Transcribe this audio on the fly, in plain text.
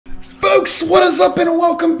Folks, what is up and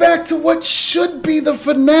welcome back to what should be the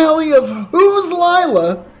finale of Who's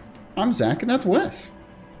Lila? I'm Zach and that's Wes.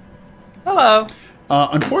 Hello.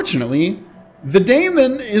 Unfortunately, the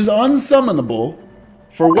daemon is unsummonable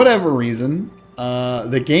for whatever reason.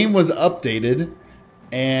 The game was updated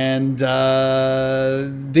and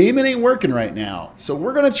daemon ain't working right now. So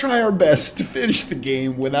we're going to try our best to finish the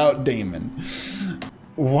game without daemon.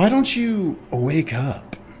 Why don't you wake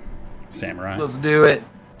up, Samurai? Let's do it.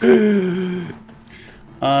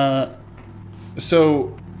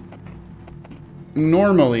 So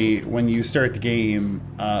normally when you start the game,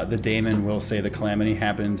 the daemon will say the calamity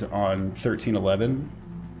happened on 13/11.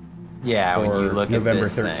 Yeah, or when you look November at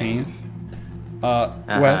this 13th. thing.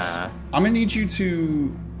 Wes, I'm gonna need you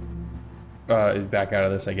to back out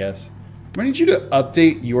of this, I guess. I'm gonna need you to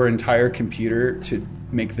update your entire computer to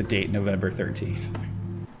make the date November 13th.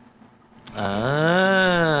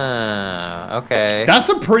 Okay. That's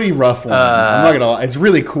a pretty rough one. I'm not gonna lie. It's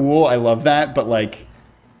really cool. I love that, but like,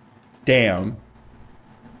 damn.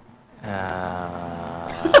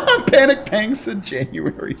 Panic Pang said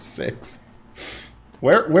January 6th.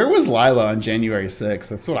 Where was Lila on January 6th?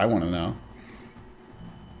 That's what I want to know.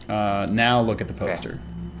 Now look at the poster.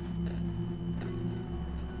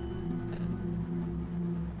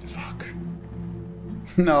 Okay. Fuck.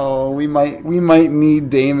 No, we might need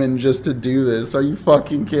daemon just to do this. Are you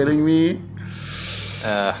fucking kidding me?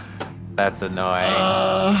 That's annoying.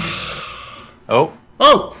 Oh,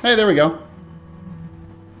 hey, there we go.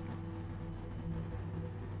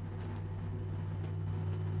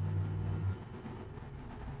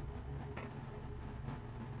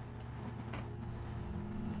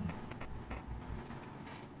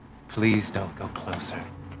 Please don't go closer.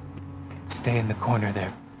 Stay in the corner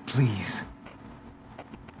there, please.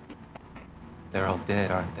 They're all dead,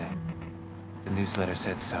 aren't they? The newsletter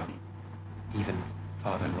said so. Even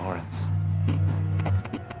Father Lawrence.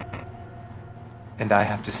 And I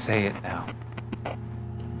have to say it now.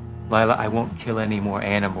 Lila, I won't kill any more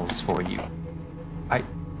animals for you.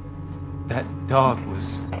 That dog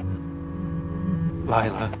was...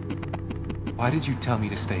 Lila, why did you tell me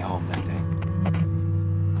to stay home that day?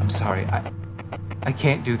 I'm sorry, I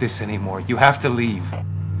can't do this anymore. You have to leave.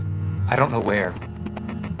 I don't know where.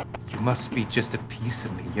 You must be just a piece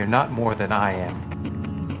of me. You're not more than I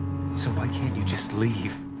am. So why can't you just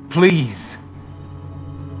leave? Please!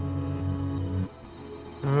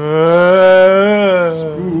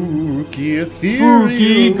 Spooky ethereal.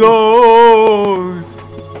 Spooky ghost!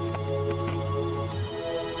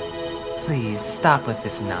 Please, stop with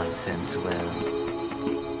this nonsense, Will.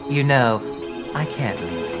 You know, I can't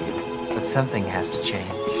leave you, but something has to change.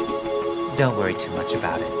 Don't worry too much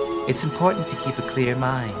about it. It's important to keep a clear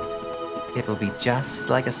mind. It will be just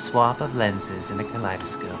like a swap of lenses in a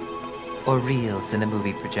kaleidoscope, or reels in a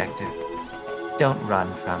movie projector. Don't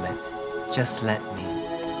run from it. Just let me.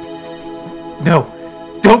 No!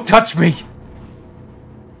 Don't touch me!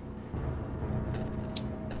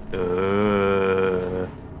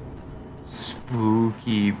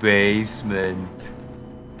 spooky basement.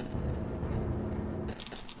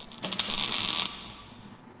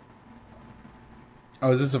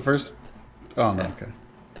 Oh, is this the first? Oh, no, okay.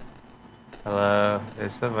 Hello,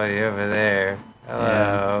 there's somebody over there.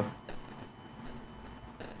 Hello.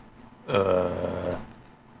 Yeah.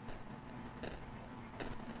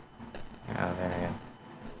 Oh, there we go.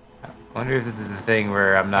 I wonder if this is the thing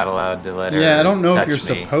where I'm not allowed to let her. Yeah, I don't know if you're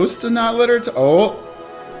supposed to not let her to. Oh,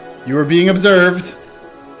 you are being observed.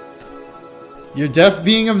 You're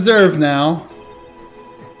being observed now.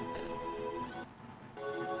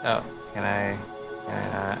 Oh, can I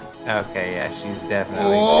not? Okay, yeah, she's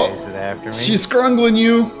definitely chasing after me. She's scrungling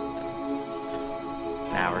you.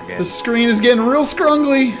 Now we're good. The screen is getting real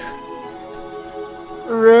scrungly.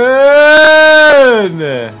 Run!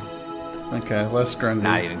 Okay, less scrungly.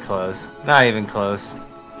 Not even close. Not even close.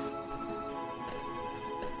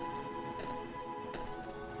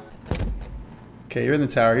 Okay, you're in the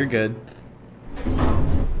tower. You're good.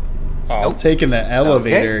 Oh, taking the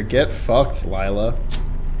elevator. Okay. Get fucked, Lila.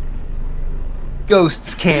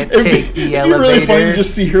 Ghosts can't take the elevator. It'd be really funny to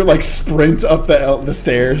just see her like sprint up the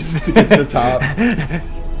stairs to get to the top.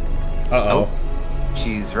 Uh-oh. Oh,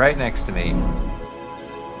 she's right next to me.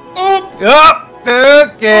 Oh! Oh!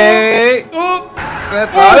 Okay! Oh!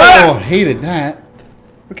 That's all. Oh, hated that.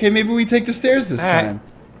 Okay, maybe we take the stairs this time.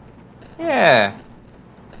 Yeah.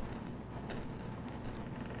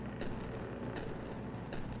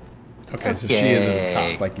 Okay, so she is at the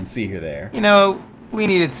top. I can see her there. You know, we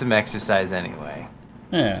needed some exercise anyway.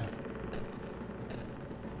 Yeah.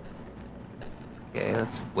 Okay,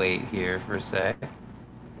 let's wait here for a sec.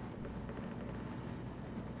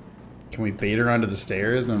 Can we bait her onto the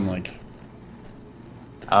stairs and like...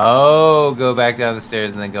 Oh, go back down the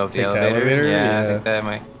stairs and then go up the Take the elevator? elevator? Yeah,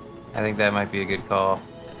 Yeah. I think that might be a good call.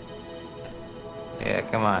 Yeah,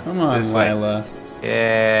 come on. Come on, this way. Lila.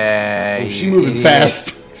 Yeah. Oh, you she moving idiot.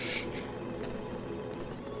 fast.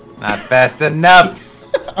 Not fast enough.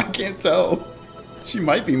 I can't tell. She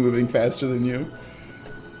might be moving faster than you.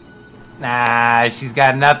 Nah, she's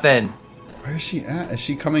got nothing. Where is she at? Is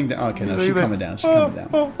she coming down? Okay, no, she's coming down. She's coming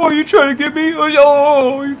down. Oh, you trying to get me?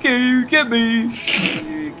 Oh, you can't get me.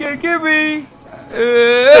 You can't get me.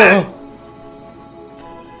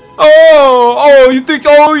 Oh, you think,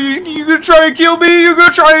 you gonna try and kill me? You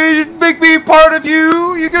gonna try and make me part of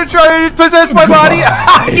you? You gonna try and possess my body?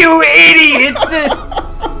 You idiot!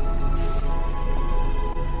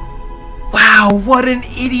 Wow, what an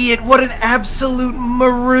idiot! What an absolute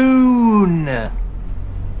maroon!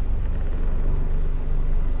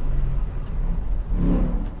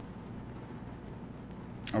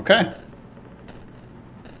 Okay.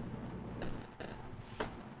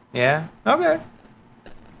 Yeah? Okay.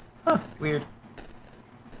 Huh, weird.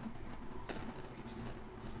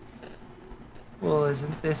 Well,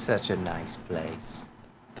 isn't this such a nice place?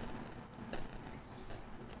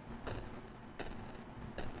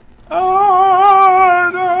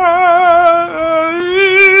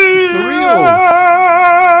 It's the reels.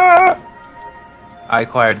 I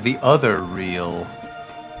acquired the other reel.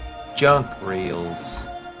 Junk reels.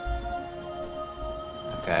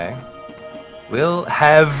 Okay. We'll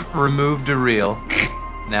have removed a reel.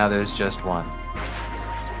 Now there's just one.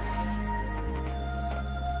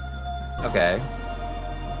 Okay.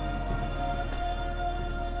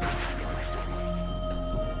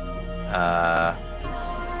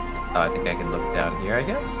 Oh, I think I can look down here, I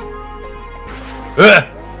guess.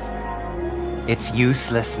 It's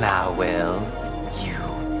useless now, Will.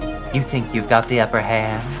 You think you've got the upper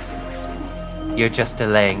hand? You're just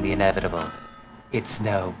delaying the inevitable. It's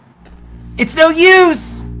no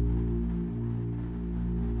use!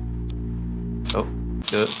 Oh,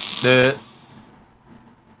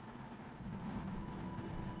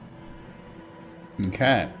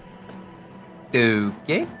 Okay.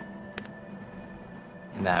 okay.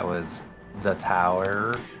 And that was the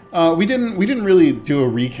tower. We didn't really do a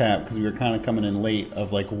recap because we were kind of coming in late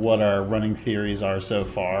of like what our running theories are so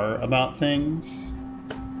far about things.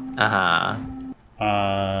 Uh-huh.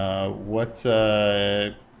 What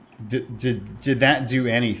did that do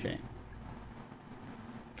anything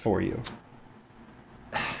for you?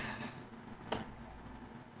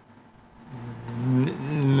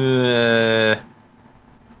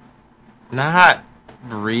 Not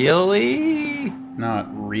really. Not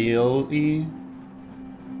really.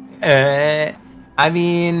 I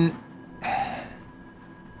mean,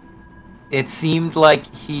 it seemed like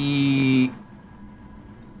he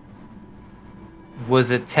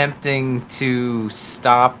was attempting to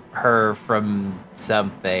stop her from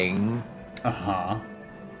something. Uh-huh.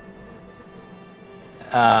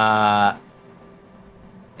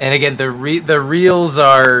 And again, the reels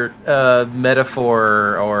are a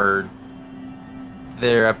metaphor, or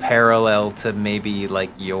they're a parallel to maybe like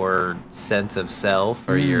your sense of self,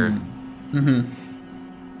 or your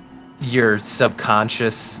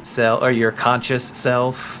subconscious self, or your conscious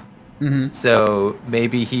self. So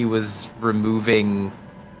maybe he was removing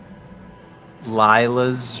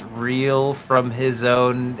Lila's reel from his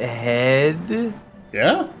own head.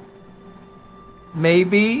 Yeah.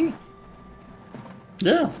 Maybe.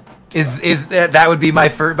 Yeah. Is that would be my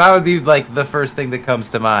first? That would be like the first thing that comes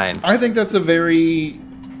to mind. I think that's a very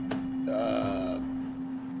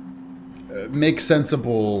make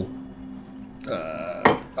sensible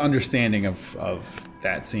understanding of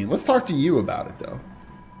that scene. Let's talk to you about it, though.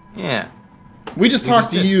 Yeah. We just talked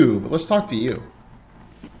to you, but let's talk to you.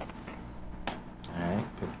 All right.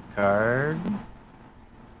 Pick a card.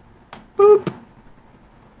 Boop.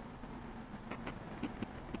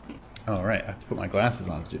 All right, I have to put my glasses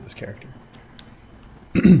on to do this character.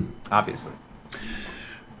 Obviously.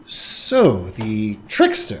 So, the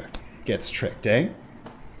trickster gets tricked, eh?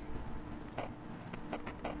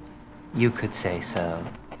 You could say so.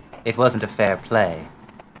 It wasn't a fair play.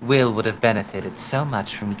 Will would have benefited so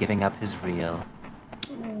much from giving up his reel.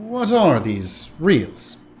 What are these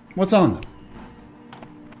reels? What's on them?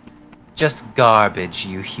 Just garbage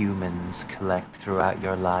you humans collect throughout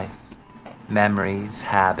your life. Memories,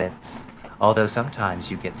 habits, although sometimes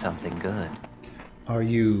you get something good. Are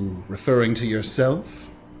you referring to yourself?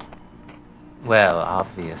 Well,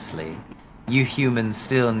 obviously. You humans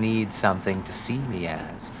still need something to see me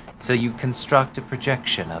as, so you construct a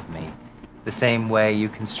projection of me, the same way you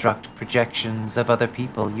construct projections of other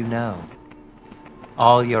people you know.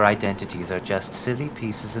 All your identities are just silly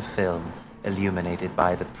pieces of film illuminated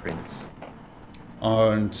by the prince.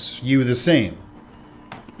 Aren't you the same?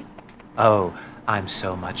 Oh, I'm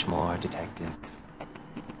so much more, detective.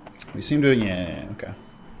 We seem to... Yeah, okay.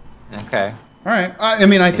 Okay. All right. I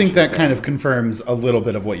mean, I think that kind of confirms a little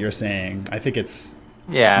bit of what you're saying. I think it's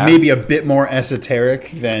Yeah. maybe a bit more esoteric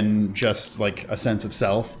than just, like, a sense of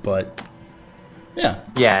self, but... Yeah.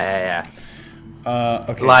 Yeah.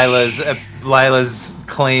 Okay. Lila's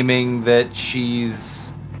claiming that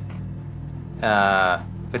she's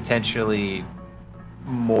potentially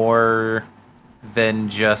more than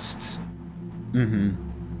just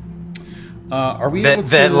Are we able to...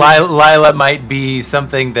 that Lila might be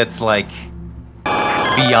something that's like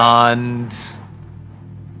beyond.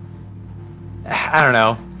 I don't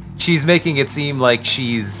know. She's making it seem like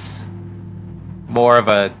she's more of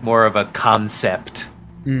a concept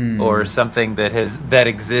or something that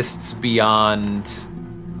exists beyond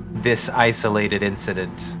this isolated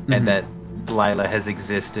incident, and that Lila has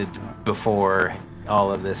existed before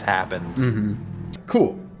all of this happened.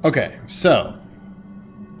 Cool. Okay, so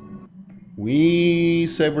we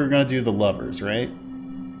said we are gonna do the lovers, right?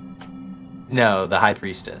 No, the High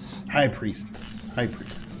Priestess. High Priestess.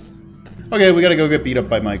 Okay, we gotta go get beat up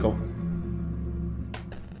by Michael.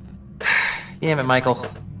 Damn it, Michael.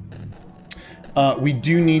 We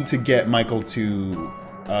do need to get Michael to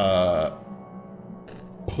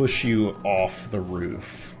push you off the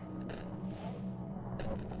roof.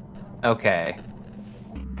 Okay.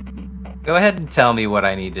 Go ahead and tell me what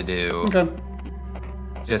I need to do. Okay.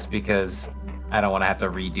 Just because I don't want to have to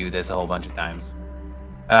redo this a whole bunch of times.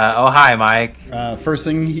 Oh, hi, Mike. First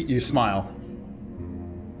thing, you smile.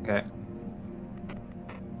 Okay.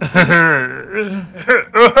 Hi,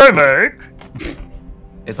 Mike.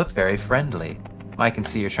 It looked very friendly. Mike can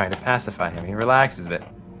see you're trying to pacify him. He relaxes a bit.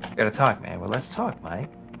 We gotta talk, man. Well, let's talk,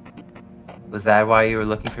 Mike. Was that why you were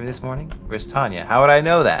looking for me this morning? Where's Tanya? How would I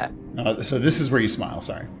know that? So this is where you smile.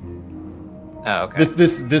 Sorry. Oh, okay.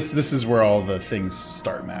 This is where all the things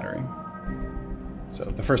start mattering. So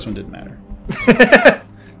the first one didn't matter.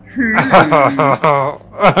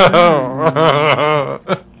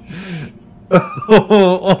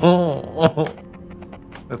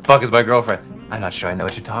 The fuck is my girlfriend? I'm not sure I know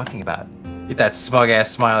what you're talking about. Get that smug ass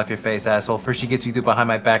smile off your face, asshole. First she gets you through behind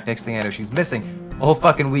my back, next thing I know she's missing. A whole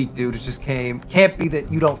fucking week, dude. It just can't be that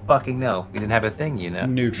you don't fucking know. We didn't have a thing, you know.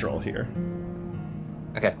 Neutral here.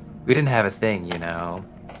 Okay. We didn't have a thing, you know.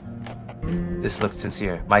 This looked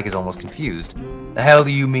sincere. Mike is almost confused. The hell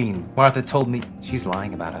do you mean? Martha told me she's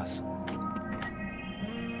lying about us.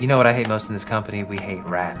 You know what I hate most in this company? We hate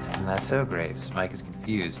rats. Isn't that so, Graves? Mike is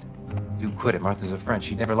confused. Dude, quit it. Martha's a friend.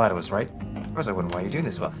 She'd never lie to us, right? Of course I wouldn't. Why are you doing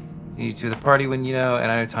this? Well, you to the party when you know, and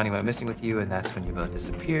I know Tanya went missing with you, and that's when you both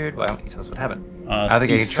disappeared. Why don't you tell us what happened? I don't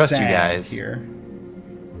think I can trust you guys. Here.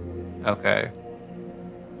 Okay.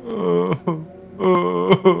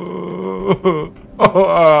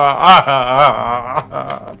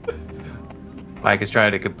 Mike is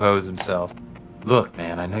trying to compose himself. Look,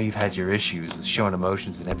 man, I know you've had your issues with showing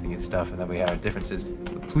emotions and empathy and stuff, and that we had our differences.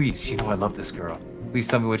 But please, you know I love this girl. Please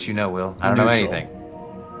tell me what you know, Will. I don't know anything.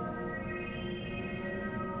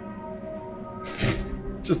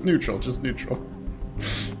 Just neutral.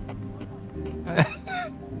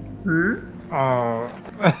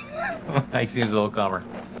 Mike seems a little calmer.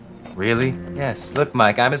 Really? Yes. Look,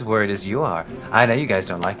 Mike, I'm as worried as you are. I know you guys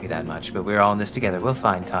don't like me that much, but we're all in this together. We'll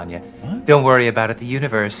find Tanya. What? Don't worry about it. The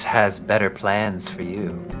universe has better plans for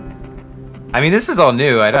you. I mean, this is all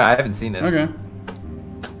new. I haven't seen this. Okay.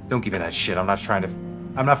 Don't give me that shit. I'm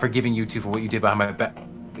not forgiving you two for what you did behind my back.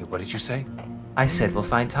 Wait, what did you say? I said we'll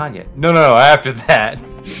find Tanya. No, after that.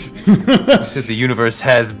 You said the universe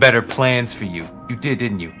has better plans for you. You did,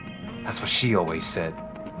 didn't you? That's what she always said.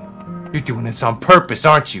 You're doing this on purpose,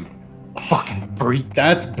 aren't you? Fucking freak.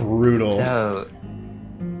 That's brutal.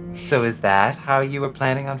 So is that how you were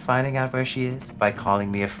planning on finding out where she is? By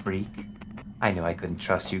calling me a freak? I knew I couldn't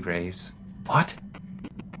trust you, Graves. What?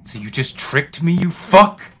 So you just tricked me, you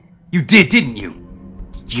fuck? You did, didn't you?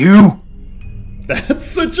 You? That's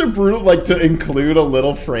such a brutal, like, to include a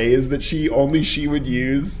little phrase that she would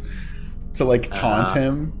use to, like, taunt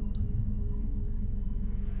him.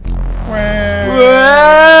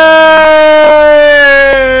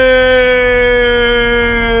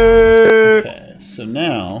 Okay, so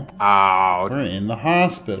now we're in the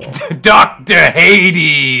hospital. Dr.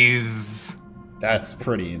 Hades! That's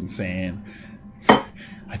pretty insane.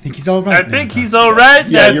 I think he's all right. I think he's all right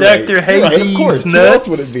now, you're Dr. right. Hades. You're right, of course. Who else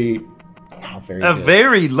would it be? Wow, very A good.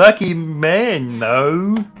 very lucky man,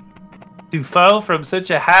 though. To fall from such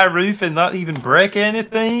a high roof and not even break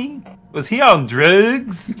anything. Was he on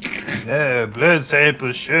drugs? No, blood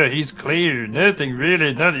sample, sure, he's clear. Nothing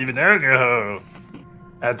really, not even alcohol.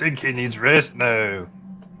 I think he needs rest now.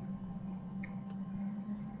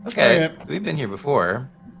 Okay, Okay. so we've been here before.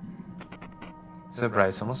 So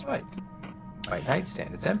bright's almost white. White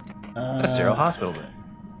nightstand, it's empty. A sterile hospital room.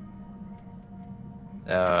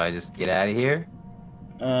 So I just get out of here?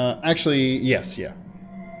 Actually, yes, yeah.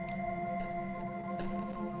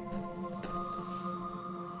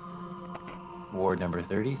 Ward number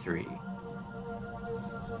 33.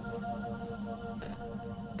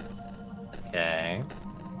 Okay.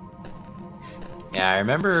 Yeah, I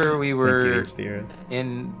remember we were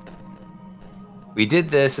in... We did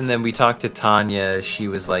this, and then we talked to Tanya. She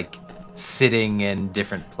was, like, sitting in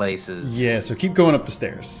different places. Yeah, so keep going up the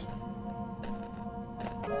stairs.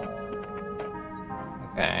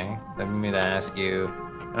 Okay, so I'm going to ask you...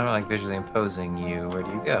 I don't like visually imposing you. Where do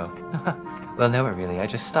you go? Well, nowhere really. I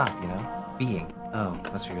just stop, you know? Being. Oh,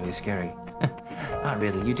 must be really scary. Not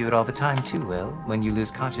really. You do it all the time too, Will. When you lose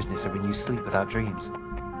consciousness or when you sleep without dreams.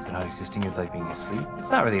 So not existing is like being asleep? It's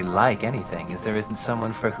not really like anything, as there isn't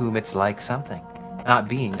someone for whom it's like something. Not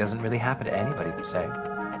being doesn't really happen to anybody, per se.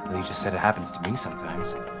 Well, you just said it happens to me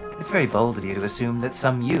sometimes. It's very bold of you to assume that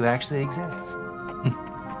some you actually exists.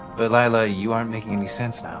 But Lila, you aren't making any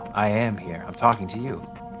sense now. I am here. I'm talking to you.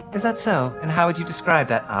 Is that so? And how would you describe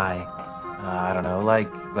that I? I don't know,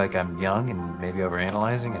 like I'm young and maybe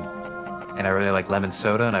overanalyzing, and I really like lemon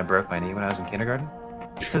soda and I broke my knee when I was in kindergarten?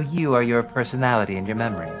 So you are your personality and your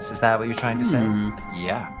memories. Is that what you're trying to say?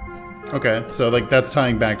 Yeah. Okay, so like that's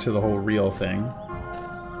tying back to the whole real thing.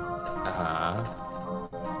 Uh-huh.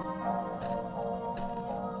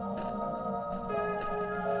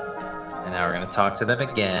 And now we're gonna talk to them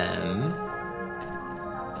again.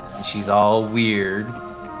 And she's all weird.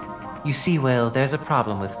 You see, Will, there's a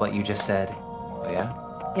problem with what you just said. Oh yeah?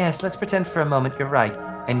 Yes, let's pretend for a moment you're right,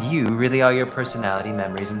 and you really are your personality,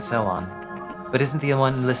 memories, and so on. But isn't the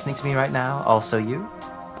one listening to me right now also you?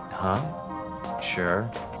 Huh? Sure.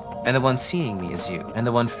 And the one seeing me is you, and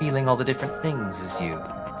the one feeling all the different things is you.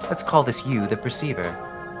 Let's call this you, the perceiver.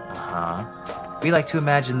 Uh-huh. We like to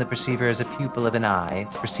imagine the perceiver as a pupil of an eye.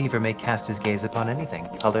 The perceiver may cast his gaze upon anything,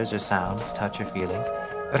 colors or sounds, touch or feelings.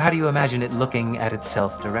 But how do you imagine it looking at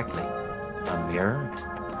itself directly? A mirror?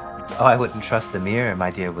 Oh, I wouldn't trust the mirror, my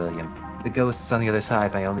dear William. The ghosts on the other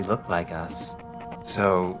side may only look like us.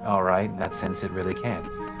 So, alright, in that sense it really can't.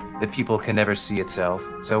 The pupil can never see itself.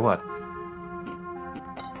 So what?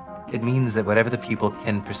 It means that whatever the pupil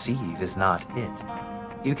can perceive is not it.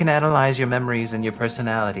 You can analyze your memories and your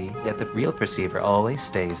personality, yet the real perceiver always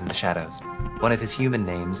stays in the shadows. One of his human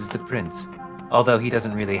names is the Prince, although he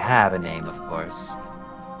doesn't really have a name, of course.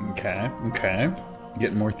 Okay.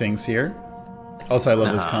 Getting more things here. Also, I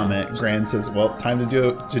love this comment. Gran says, well, time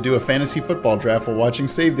to do a fantasy football draft while watching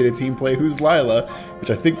Save Data Team play Who's Lila, which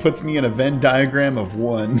I think puts me in a Venn diagram of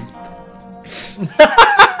 1.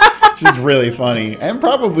 Which is really funny. And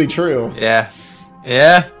probably true. Yeah.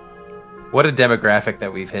 Yeah. What a demographic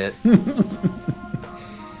that we've hit. In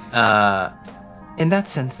that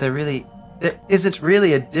sense, there isn't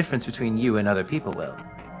really a difference between you and other people, Will.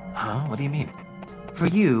 Huh? What do you mean? For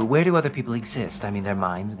you, where do other people exist? I mean, their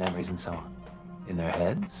minds, memories, and so on. In their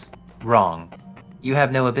heads? Wrong. You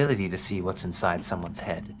have no ability to see what's inside someone's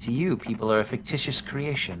head. To you, people are a fictitious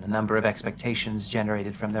creation, a number of expectations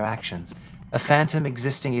generated from their actions, a phantom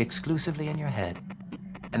existing exclusively in your head.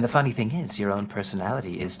 And the funny thing is, your own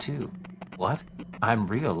personality is too. What? I'm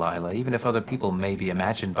real, Lila, even if other people may be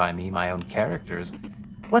imagined by me, my own characters.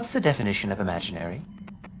 What's the definition of imaginary?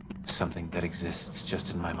 Something that exists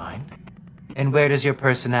just in my mind. And where does your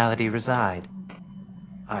personality reside?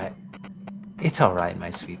 It's all right, my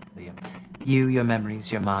sweet William. You, your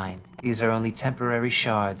memories, your mind, these are only temporary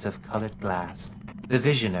shards of colored glass. The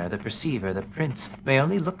visioner, the perceiver, the prince may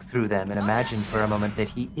only look through them and imagine for a moment that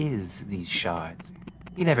he is these shards.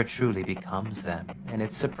 He never truly becomes them, and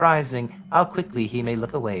it's surprising how quickly he may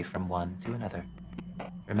look away from one to another.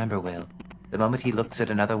 Remember, Will, the moment he looks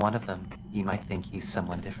at another one of them, he might think he's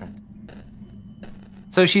someone different.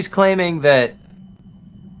 So she's claiming that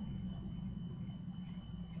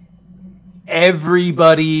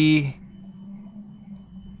everybody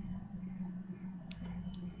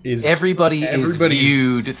is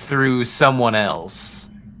viewed through someone else.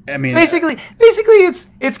 I mean, basically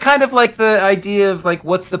it's kind of like the idea of like,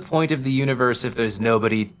 what's the point of the universe if there's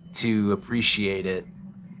nobody to appreciate it?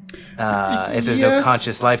 If there's no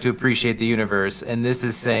conscious life to appreciate the universe, and this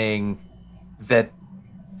is saying that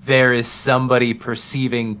there is somebody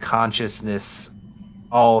perceiving consciousness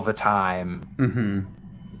all the time.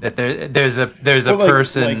 that there's a Well,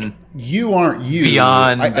 person like, you aren't you.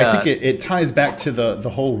 beyond. I think it ties back to the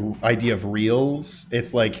whole idea of reals.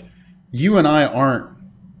 It's like you and I aren't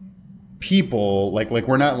people. Like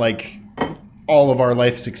we're not like all of our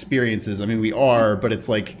life's experiences. I mean, we are, but it's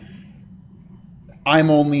like I'm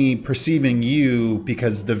only perceiving you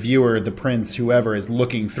because the viewer, the prince, whoever is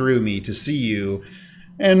looking through me to see you.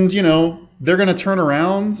 And, you know, they're going to turn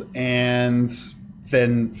around and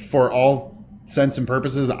then for all sense and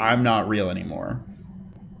purposes, I'm not real anymore.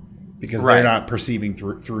 Because they're not perceiving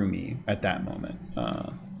through me at that moment.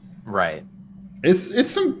 Right.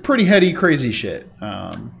 It's some pretty heady, crazy shit.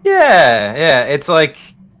 Yeah. It's like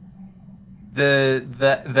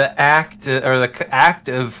the act or the act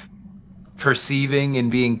of perceiving and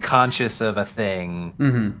being conscious of a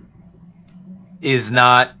thing is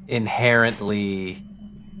not inherently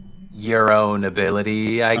your own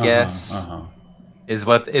ability, I guess. Is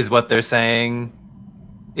what they're saying.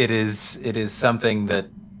 It is something that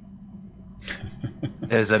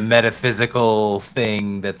there's a metaphysical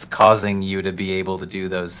thing that's causing you to be able to do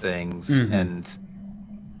those things, and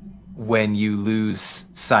when you lose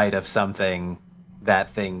sight of something, that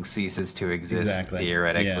thing ceases to exist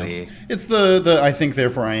theoretically. Yeah. It's the I think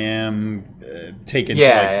therefore I am taken to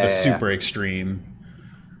like the super extreme.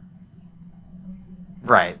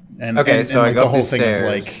 Right. And okay, so like I go the whole thing of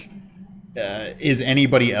like is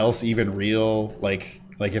anybody else even real? Like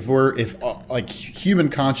if like human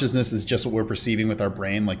consciousness is just what we're perceiving with our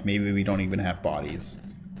brain, like maybe we don't even have bodies,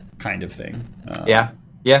 kind of thing. Yeah.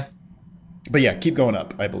 But yeah, keep going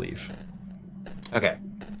up, I believe. Okay.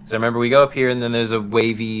 So remember, we go up here, and then there's a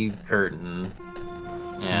wavy curtain.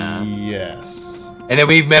 Yeah. Yes. And then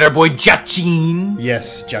we've met our boy Jachin.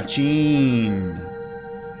 Yes, Jachin.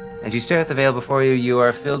 As you stare at the veil before you, you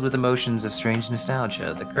are filled with emotions of strange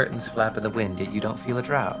nostalgia. The curtains flap in the wind, yet you don't feel a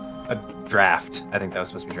draft. I think that was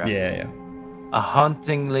supposed to be draft. Yeah. A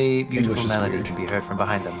hauntingly beautiful melody weird. can be heard from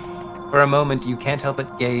behind them. For a moment, you can't help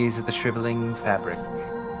but gaze at the shriveling fabric.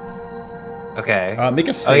 Okay. Make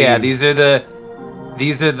a save. Oh yeah, these are the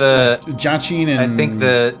Jachin and I think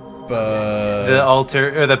the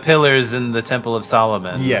altar or the pillars in the Temple of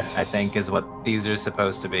Solomon. Yes, I think is what these are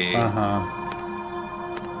supposed to be.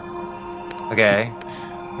 Okay.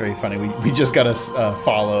 Very funny. We just got a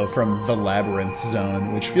follow from the Labyrinth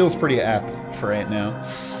Zone, which feels pretty apt for right now.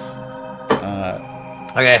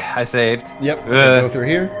 Okay, I saved. Yep. Go through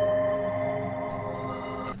here.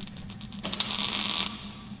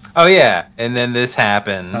 Oh yeah, and then this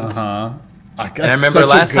happened. And I remember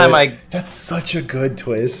last time that's such a good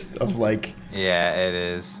twist of like. Yeah, it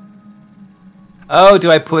is. Oh,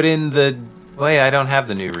 do I put in the? Wait, I don't have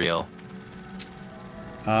the new reel.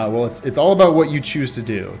 Well, it's all about what you choose to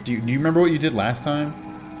do. Do you remember what you did last time?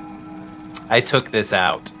 I took this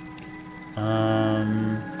out.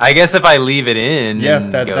 I guess if I leave it in. Yeah,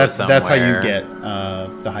 and that's how you somewhere. get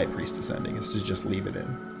the High Priestess ending. Is to just leave it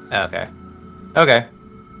in. Okay.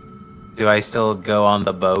 Do I still go on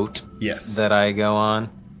the boat? Yes. That I go on?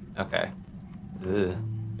 Okay. Ugh,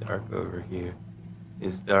 dark over here.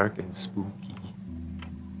 It's dark and spooky.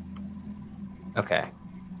 Okay.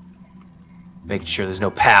 Make sure there's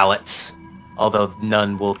no pallets, although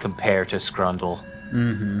none will compare to Scrundle.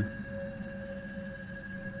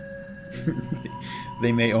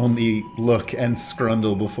 They may only look and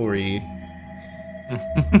scrundle before ye.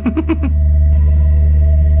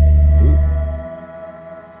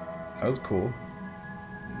 That was cool.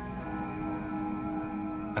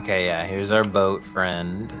 Okay, yeah, here's our boat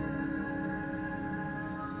friend.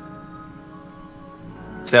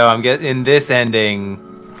 So I'm in this ending,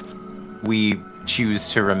 we choose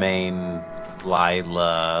to remain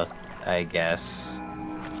Lila, I guess.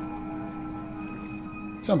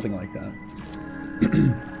 Something like that.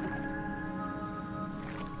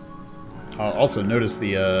 Also, notice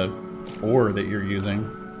the ore that you're using.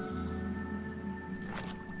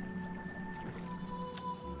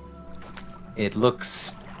 It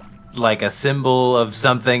looks like a symbol of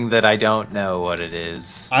something that I don't know what it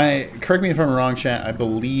is. Correct me if I'm wrong, chat. I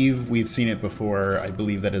believe we've seen it before. I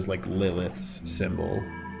believe that is like Lilith's symbol.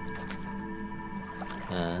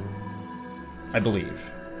 I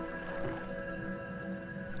believe.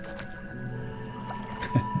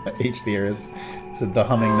 H. Theoris said the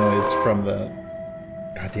humming noise from the.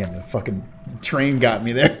 Goddamn, the fucking train got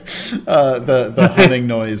me there. The humming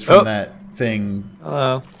noise from that thing.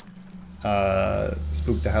 Hello.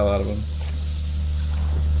 Spooked the hell out of him.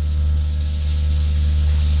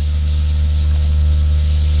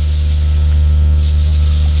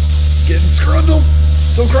 Getting scrundled!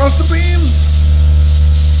 So cross the beams!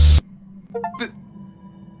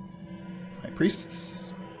 High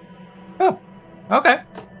Priestess. Oh, okay.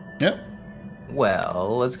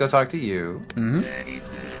 well, let's go talk to you. Mm-hmm.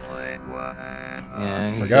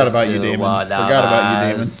 Yeah, Forgot about you, Damon. Forgot about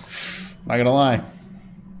you, Damon. Not gonna lie.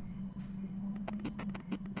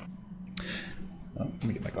 Oh, let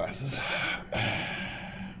me get my glasses.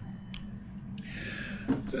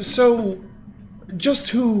 So, just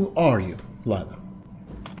who are you, Lila?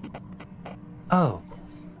 Oh,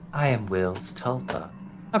 I am Will's tulpa.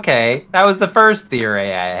 Okay, that was the first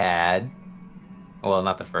theory I had. Well,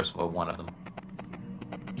 not the first, but one of them.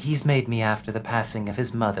 He's made me after the passing of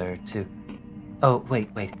his mother to... Oh, wait.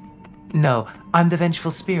 No, I'm the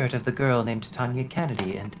vengeful spirit of the girl named Tanya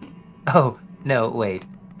Kennedy, and... Oh, no, wait.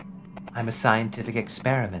 I'm a scientific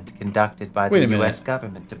experiment conducted by the U.S.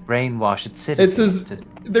 government to brainwash its citizens. It says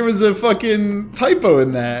there was a fucking typo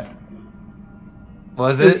in that.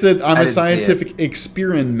 Was it? It said I'm a scientific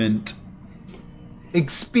experiment.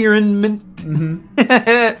 Experiment?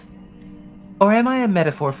 Mm-hmm. Or am I a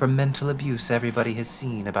metaphor for mental abuse everybody has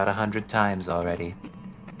seen about 100 times already?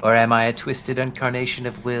 Or am I a twisted incarnation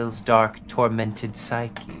of Will's dark, tormented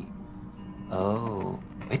psyche? Oh,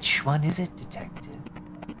 which one is it, detective?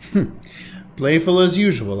 Playful as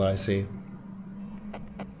usual, I see.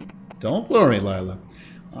 Don't worry, Lila.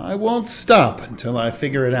 I won't stop until I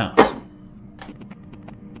figure it out.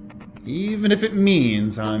 Even if it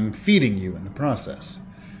means I'm feeding you in the process.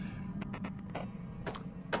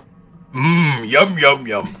 Yum, yum,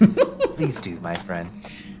 yum. Please do, my friend.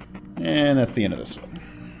 And that's the end of this one.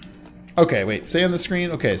 Okay, wait, say on the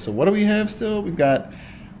screen. Okay, so what do we have still? We've done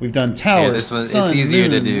towers, Yeah, this one, sun, it's easier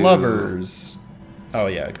moon, to do. Lovers. Oh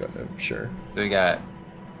yeah, sure. So we got.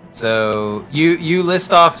 So you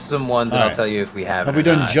list off some ones, and All I'll right. tell you if we have. Have it we or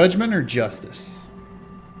done not. judgment or justice?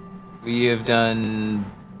 We have done.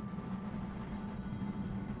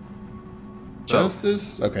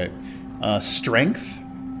 Justice. Okay. Strength.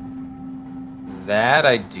 That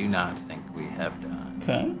I do not think we have done.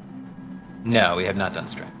 Okay. No, we have not done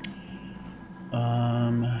strength.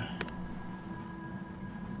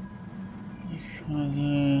 Which was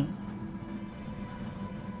it?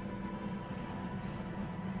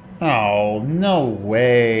 Oh, no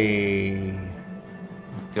way.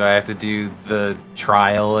 Do I have to do the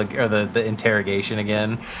trial or the interrogation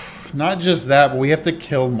again? Not just that, but we have to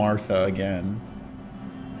kill Martha again.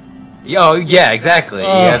 Oh, yeah, exactly. You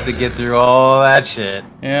Ugh. have to get through all that shit.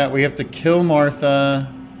 Yeah, we have to kill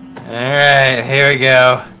Martha. Alright, here we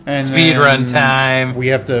go. And Speed run then time. We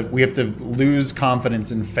have to lose confidence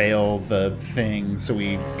and fail the thing, so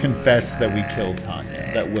we confess that we killed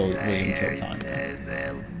Tanya. That William killed Tanya.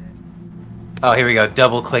 Oh, here we go.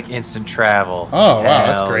 Double click instant travel. Oh, wow,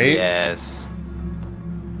 that's Hell great. Yes.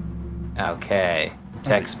 Okay.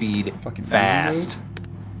 Tech speed fucking fast.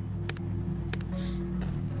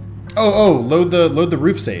 Oh, load the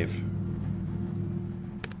roof save.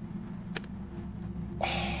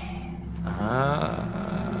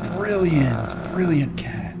 Brilliant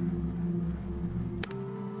cat.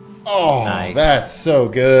 Oh, Nice. that's so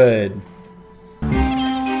good.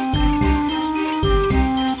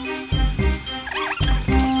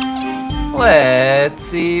 Let's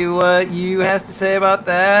see what you has to say about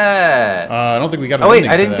that. I don't think we got. Oh wait,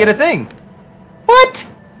 I didn't get a thing. What?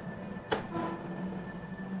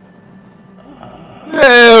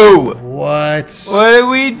 No. What? What did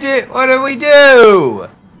we do? What did we do?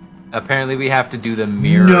 Apparently, we have to do the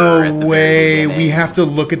mirror. No at the way. very We beginning. have to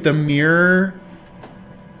look at the mirror.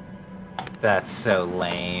 That's so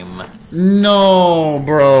lame. No,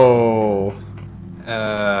 bro.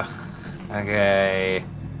 Okay.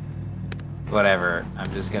 Whatever. I'm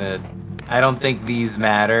just gonna. I don't think these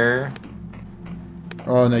matter.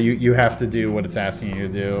 Oh no, you have to do what it's asking you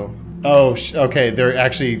to do. Oh, okay. They're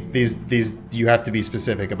actually these. You have to be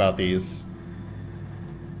specific about these.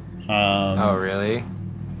 Oh really?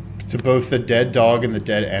 To both the dead dog and the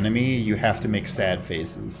dead enemy, you have to make sad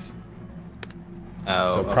faces. Oh.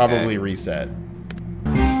 So okay. probably reset.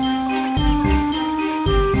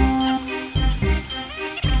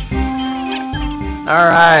 All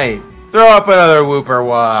right. Throw up another Whooper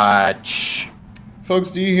watch.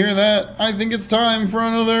 Folks, do you hear that? I think it's time for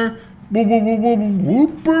another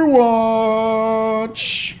Whooper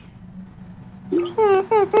watch.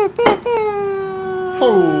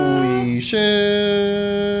 Holy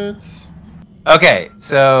shit. Okay,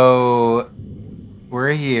 so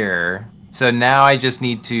we're here. So now I just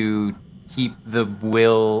need to keep the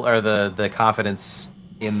will or the confidence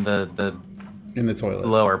in the In the toilet.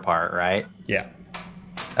 lower part, right? Yeah.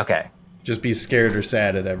 Okay. Just be scared or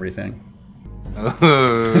sad at everything. Ooh, look at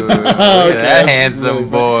that that's handsome really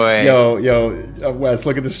fun. boy. Yo, Wes,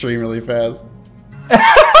 look at the stream really fast.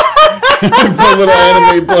 Put little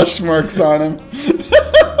anime blush marks on him.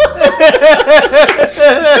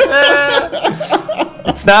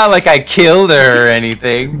 It's not like I killed her or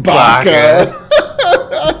anything. Baka.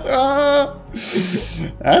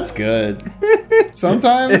 That's good.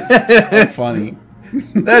 Sometimes I'm funny.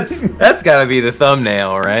 That's gotta be the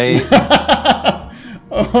thumbnail, right?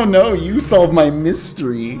 Oh no, you solved my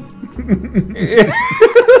mystery.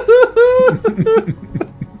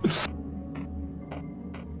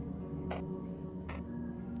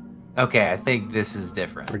 Okay, I think this is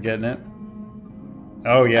different. We're getting it?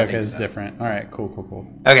 Oh yeah, I think okay, it's so. different. Alright, cool.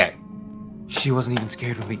 Okay. She wasn't even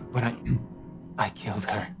scared when I killed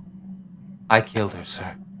her. I killed her,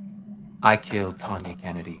 sir. I killed Tanya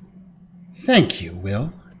Kennedy. Thank you,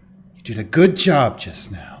 Will. You did a good job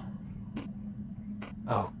just now.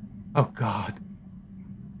 Oh God.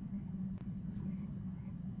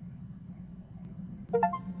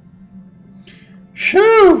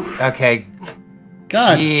 Phew! Okay.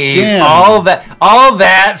 God Jeez, damn. all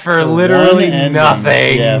that for literally One ending.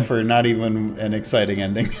 nothing. Yeah, for not even an exciting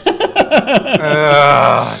ending.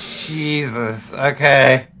 Ugh, Jesus.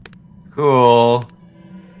 Okay. Cool.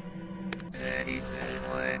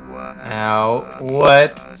 Now,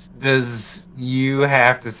 what does you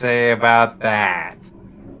have to say about that?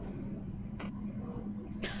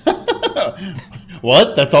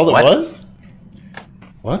 What? That's all it What? was?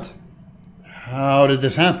 What? How did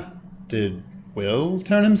this happen? Did Will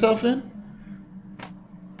turn himself in?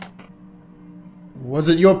 Was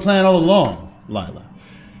it your plan all along, Lila?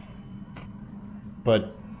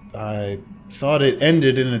 But I thought it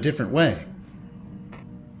ended in a different way.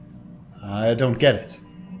 I don't get it.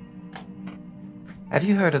 Have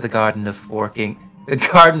you heard of the Garden of Forking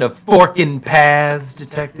Paths,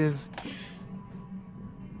 Detective?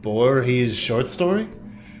 Voorhees' short story?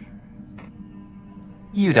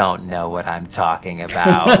 You don't know what I'm talking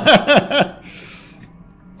about.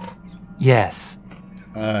 Yes.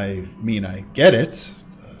 I mean, I get it.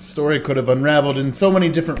 The story could have unraveled in so many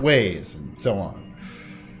different ways, and so on.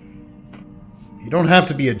 You don't have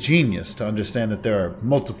to be a genius to understand that there are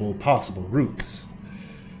multiple possible routes.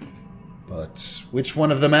 But which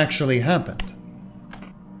one of them actually happened?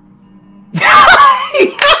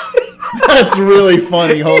 That's really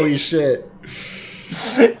funny, holy shit.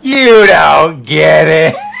 You don't get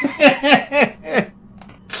it.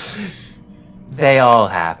 They all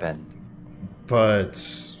happened. But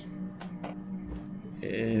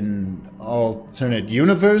in alternate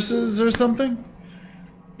universes or something?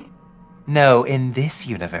 No, in this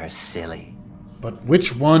universe, silly. But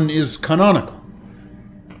which one is canonical?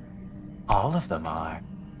 All of them are,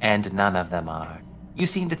 and none of them are. You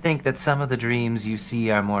seem to think that some of the dreams you see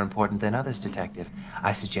are more important than others, Detective.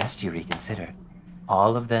 I suggest you reconsider.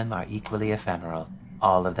 All of them are equally ephemeral.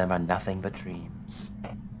 All of them are nothing but dreams.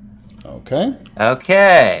 Okay.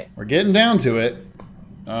 Okay. We're getting down to it.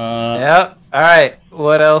 Yep. All right.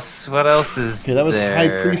 What else? What else is Okay, that was there?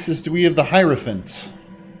 High Priestess. Do we have the Hierophant?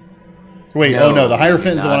 Wait, No, oh no, the we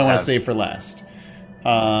Hierophant do is the one I not want to have- save for last.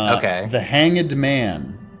 Okay. The Hanged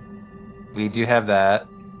Man. We do have that.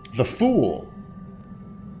 The Fool.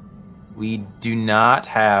 We do not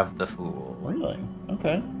have the Fool. Really?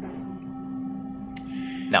 Okay.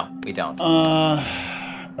 No, we don't.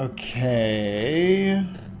 Okay.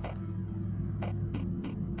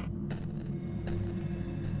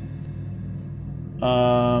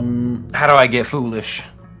 How do I get foolish?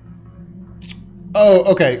 Oh,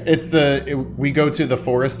 okay. We go to the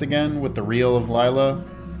forest again with the reel of Lila.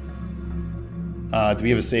 Do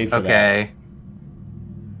we have a save for that? Okay.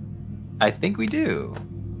 I think we do.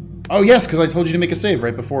 Oh, yes, because I told you to make a save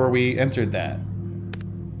right before we entered that.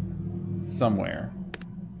 Somewhere.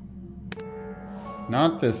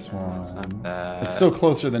 Not this one. It's still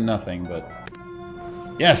closer than nothing, but...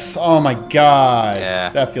 Yes! Oh my god! Yeah.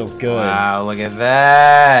 That feels good. Wow, look at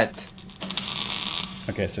that.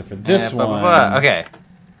 Okay, so for this Blah, blah, one... blah. Okay.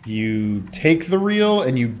 You take the reel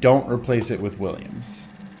and you don't replace it with Williams.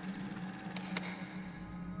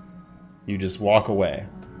 You just walk away.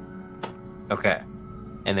 Okay.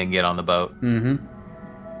 And then get on the boat. Mm-hmm.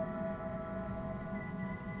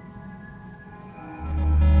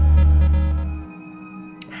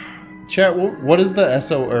 Chat, what is the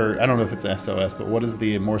SO, or I don't know if it's SOS, but what is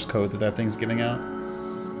the Morse code that thing's giving out?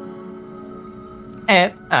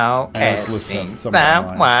 Let's listen up somewhere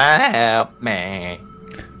online. Someone help me.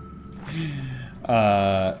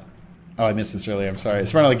 Oh, I missed this earlier. I'm sorry.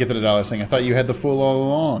 Smart get to the dollar saying, I thought you had the fool all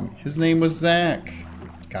along. His name was Zach.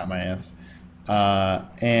 Got my ass. H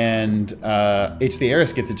the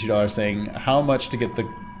Heiress gifted $2 saying, how much to get the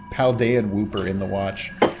Paldean Whooper in the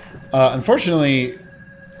watch? Unfortunately,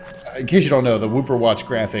 in case you don't know, the Whooper watch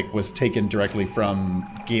graphic was taken directly from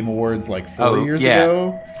Game Awards like 4 years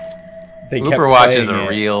ago. they kept Blooper Watch is playing a it,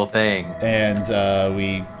 real thing. and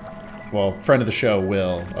friend of the show,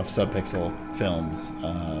 Will of Subpixel Films,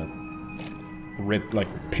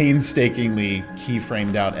 painstakingly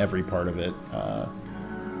keyframed out every part of it.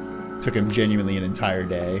 Took him genuinely an entire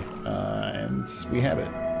day, and we have it.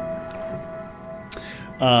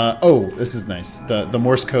 This is nice. The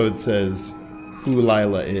Morse code says who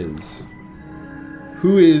Lila is.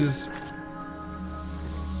 Who is...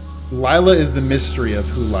 Lila is the mystery of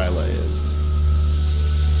who Lila is.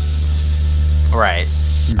 Right.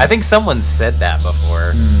 I think someone said that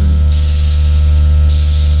before.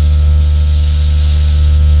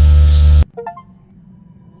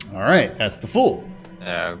 All right, that's the fool.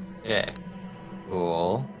 Okay.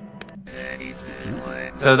 Cool.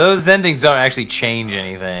 So those endings don't actually change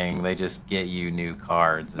anything. They just get you new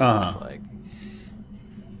cards. It looks like.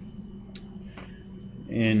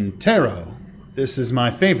 In tarot, this is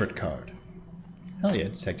my favorite card. Hell yeah,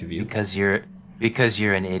 Detective View. Because you're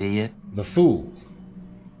an idiot. The Fool.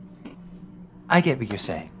 I get what you're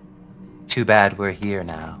saying. Too bad we're here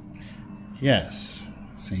now. Yes.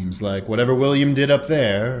 Seems like whatever William did up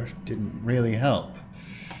there didn't really help.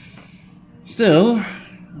 Still,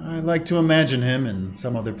 I like to imagine him in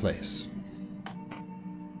some other place.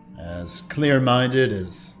 As clear-minded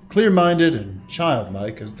and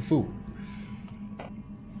childlike as the Fool.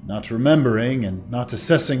 Not remembering and not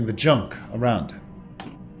assessing the junk around him.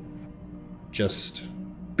 Just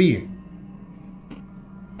being.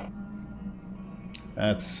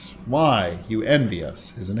 That's why you envy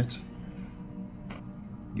us, isn't it?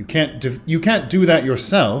 You can't do that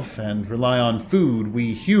yourself and rely on food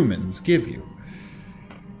we humans give you.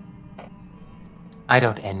 I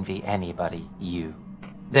don't envy anybody, you.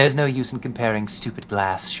 There's no use in comparing stupid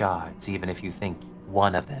glass shards, even if you think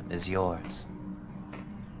one of them is yours.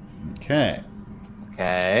 Okay.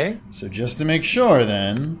 Okay. So just to make sure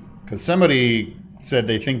then, because somebody said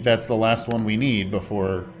they think that's the last one we need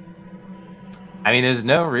before... I mean, there's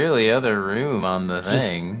no really other room on the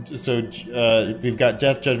thing. So we've got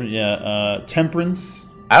Death, Judgment, Temperance.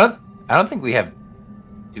 I don't think we have...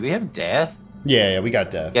 Do we have Death? Yeah, we got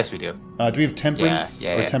Death. Yes, we do. Do we have Temperance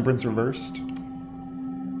Yeah. Temperance reversed?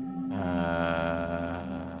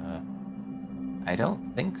 I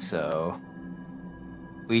don't think so.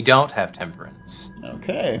 We don't have Temperance.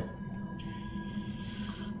 Okay.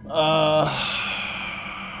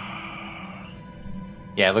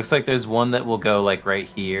 Yeah, it looks like there's one that will go like right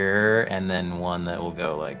here, and then one that will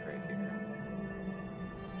go like right here.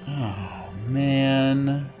 Oh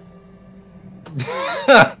man.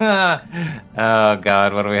 Oh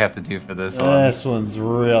god, what do we have to do for this one? This one's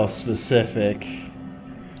real specific.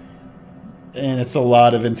 And it's a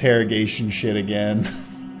lot of interrogation shit again.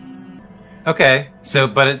 Okay, so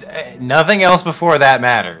nothing else before that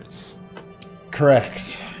matters.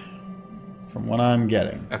 Correct. From what I'm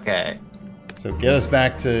getting. Okay. So get us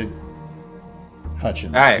back to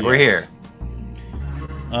Hutchins. Alright, we're here.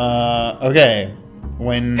 Okay.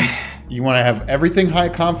 When you want to have everything high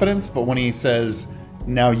confidence, but when he says,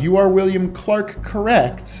 now you are William Clark,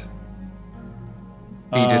 correct?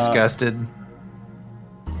 Be disgusted.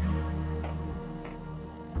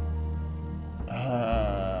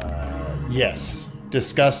 Yes.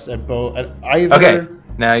 Disgust at both. At either. Okay.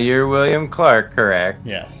 Now you're William Clark, correct?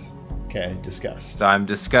 Yes. Okay. Disgust. So I'm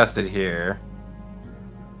disgusted here.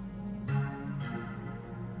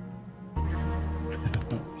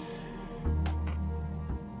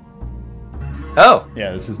 Oh!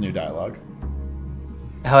 Yeah, this is new dialogue.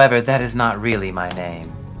 However, that is not really my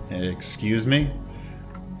name. Excuse me?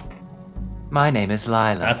 My name is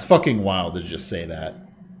Lila. That's fucking wild to just say that,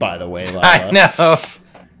 by the way, Lila. I know!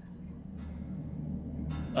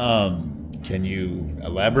 Can you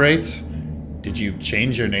elaborate? Did you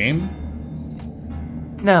change your name?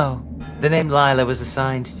 No, the name Lila was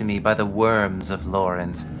assigned to me by the worms of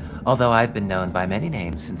Lawrence, although I've been known by many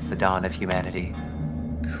names since the dawn of humanity.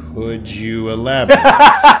 Could you elaborate?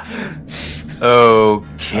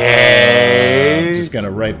 Okay. I'm just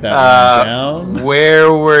gonna write that one down.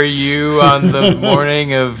 Where were you on the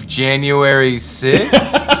morning of January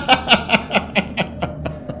 6th?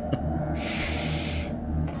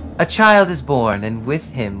 A child is born, and with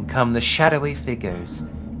him come the shadowy figures.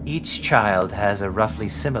 Each child has a roughly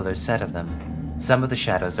similar set of them. Some of the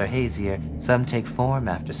shadows are hazier, some take form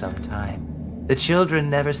after some time. The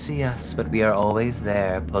children never see us, but we are always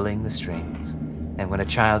there, pulling the strings. And when a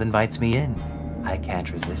child invites me in, I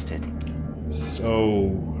can't resist it.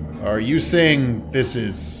 So, are you saying this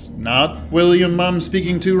is not William I'm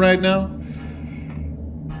speaking to right now?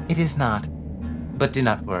 It is not. But do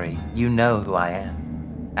not worry, you know who I am.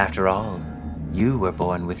 After all, you were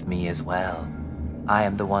born with me as well. I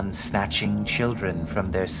am the one snatching children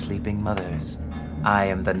from their sleeping mothers. I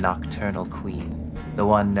am the nocturnal queen, the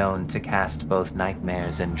one known to cast both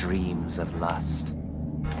nightmares and dreams of lust.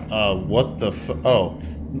 What the oh.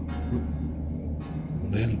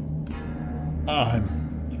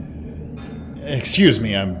 Excuse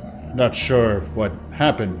me, I'm not sure what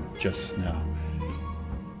happened just now.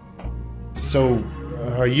 So,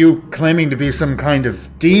 are you claiming to be some kind of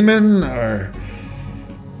demon, or...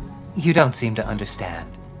 You don't seem to understand.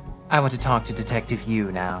 I want to talk to Detective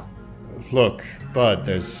Yu now. Look, Bud,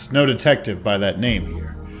 there's no detective by that name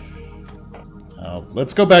here.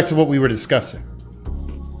 Let's go back to what we were discussing.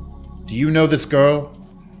 Do you know this girl?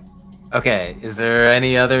 Okay, is there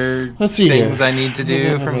any other Let's see things here. I need to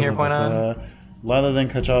do from here point on? Lila then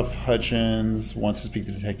cuts off Hutchins, wants to speak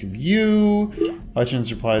to Detective Yu.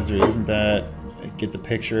 Hutchins replies there isn't that. Get the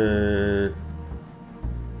picture.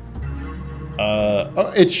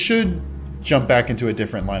 It should jump back into a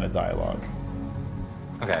different line of dialogue.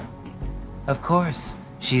 Okay. Of course.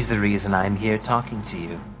 She's the reason I'm here talking to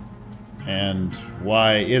you. And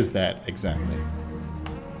why is that exactly?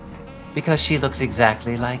 Because she looks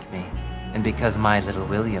exactly like me. And because my little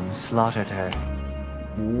William slaughtered her.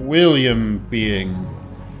 William being...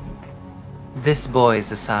 This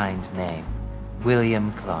boy's assigned name.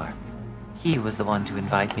 William Clark. He was the one to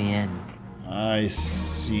invite me in. I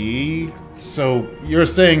see. So you're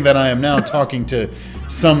saying that I am now talking to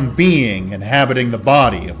some being inhabiting the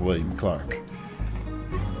body of William Clark.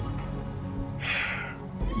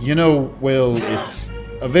 You know, Will, it's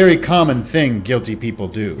a very common thing guilty people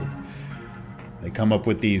do. They come up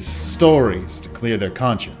with these stories to clear their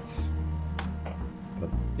conscience. But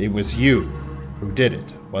it was you who did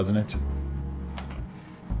it, wasn't it?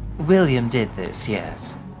 William did this,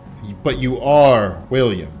 yes. But you are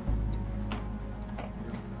William.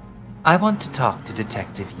 I want to talk to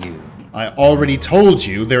Detective Yu. I already told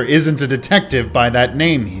you there isn't a detective by that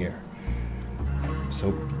name here.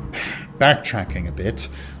 So, backtracking a bit.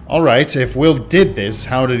 Alright, if Will did this,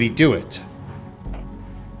 how did he do it?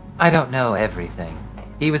 I don't know everything.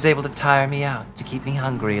 He was able to tire me out, to keep me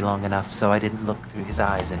hungry long enough so I didn't look through his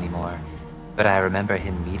eyes anymore. But I remember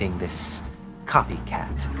him meeting this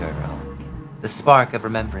copycat girl. The spark of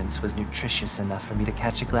remembrance was nutritious enough for me to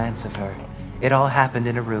catch a glance of her. It all happened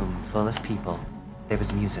in a room full of people. There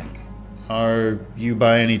was music. Are you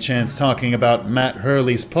by any chance talking about Matt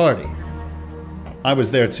Hurley's party? I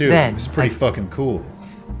was there too. Then It was pretty fucking cool.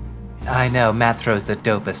 I know, Matt throws the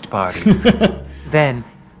dopest parties. Then,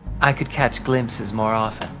 I could catch glimpses more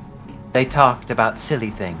often. They talked about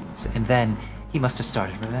silly things, and then he must have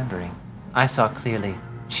started remembering. I saw clearly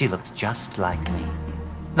she looked just like me.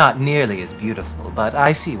 Not nearly as beautiful, but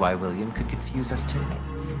I see why William could confuse us too.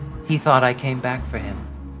 He thought I came back for him.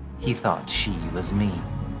 He thought she was me.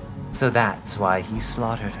 So that's why he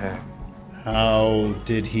slaughtered her. How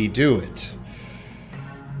did he do it?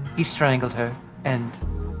 He strangled her, and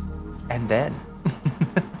then...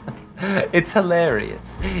 It's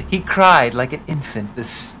hilarious. He cried like an infant, this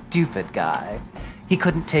stupid guy. He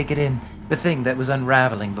couldn't take it in, the thing that was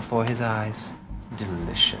unraveling before his eyes.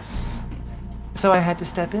 Delicious. So I had to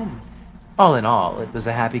step in. All in all, it was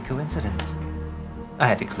a happy coincidence. I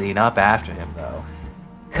had to clean up after him, though.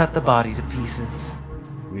 Cut the body to pieces.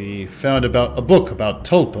 We found about a book about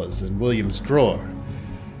tulpas in William's drawer.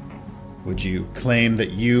 Would you claim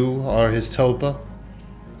that you are his tulpa?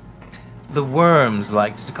 The worms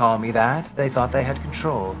liked to call me that. They thought they had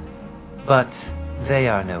control. But they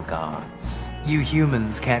are no gods. You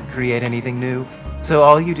humans can't create anything new, so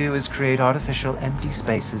all you do is create artificial empty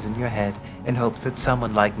spaces in your head in hopes that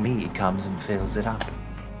someone like me comes and fills it up.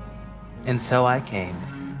 And so I came.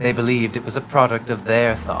 They believed it was a product of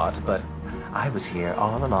their thought, but I was here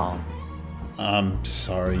all along. I'm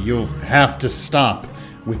sorry, you'll have to stop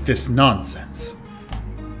with this nonsense.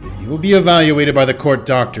 You will be evaluated by the court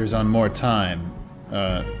doctors on more time.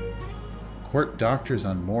 Court doctors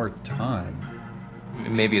on more time?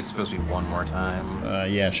 Maybe it's supposed to be one more time.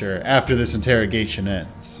 Yeah, sure. After this interrogation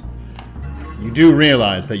ends. You do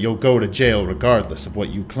realize that you'll go to jail regardless of what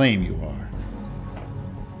you claim you are.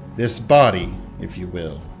 This body, if you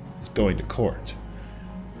will, is going to court.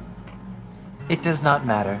 It does not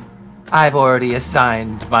matter. I've already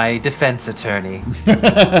assigned my defense attorney.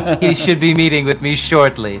 He should be meeting with me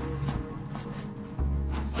shortly.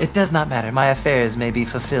 It does not matter. My affairs may be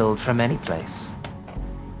fulfilled from any place.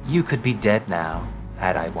 You could be dead now,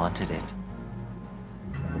 had I wanted it.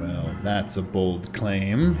 Well, that's a bold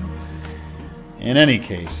claim. In any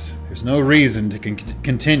case, there's no reason to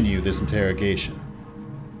continue this interrogation.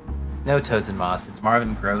 No Tozenmoss, it's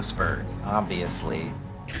Marvin Grossberg, obviously.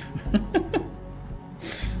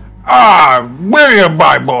 William,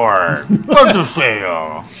 my boy. Good to see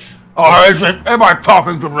you. Am I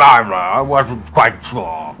talking to Lila? I wasn't quite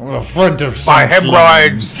sure. The front of My some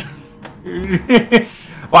hemorrhoids.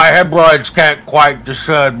 My hemorrhoids can't quite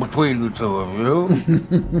discern between the two of you.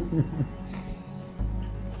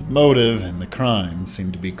 The motive and the crime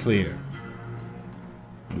seem to be clear.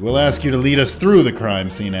 We'll ask you to lead us through the crime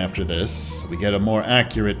scene after this, so we get a more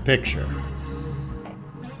accurate picture.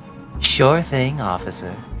 Sure thing,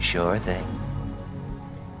 officer. Sure thing.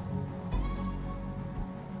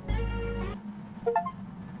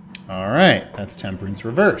 Alright, that's Temperance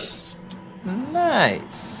reversed.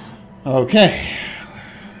 Nice. Okay.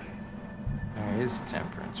 There is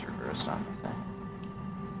Temperance reversed on the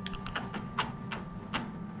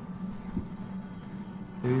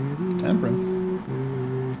thing. Temperance.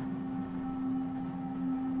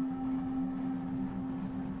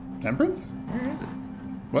 Temperance? Where is it?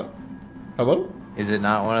 What? Hello? Is it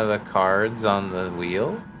not one of the cards on the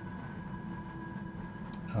wheel?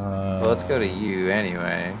 Well, let's go to you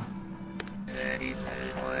anyway.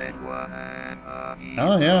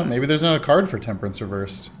 Oh yeah, maybe there's not a card for Temperance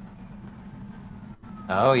reversed.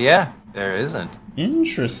 Oh yeah, there isn't.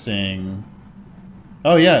 Interesting.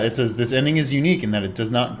 Oh yeah, it says this ending is unique in that it does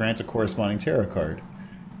not grant a corresponding tarot card.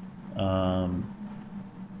 Huh.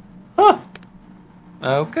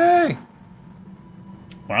 Okay.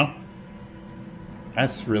 Wow.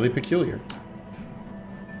 That's really peculiar.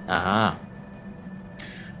 Uh-huh.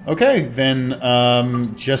 Okay,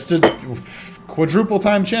 then just a quadruple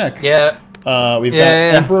time check. Yeah. We've got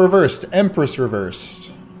Emperor reversed, Empress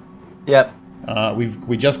reversed. Yep.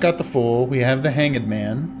 We just got the Fool. We have the Hanged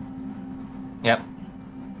Man. Yep.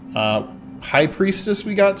 High Priestess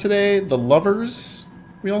we got today. The Lovers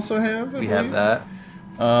we also have. We have that.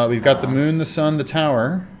 We've got the Moon, the Sun, the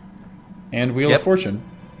Tower, and Wheel of Fortune.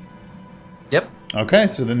 Yep. Okay,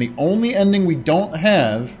 so then the only ending we don't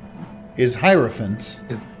have is Hierophant.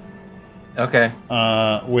 Okay.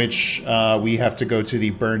 Which we have to go to the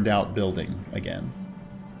burned out building again.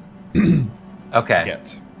 Okay. To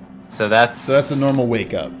get. So that's a normal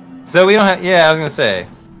wake up. So we don't have. Yeah, I was gonna say.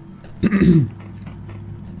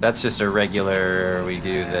 That's just a regular. We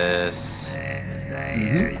do this.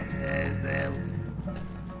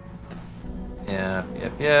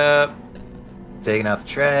 Yep. Taking out the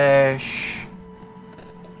trash.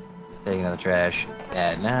 Taking out the trash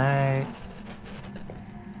at night.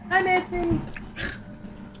 Hi, Nancy. And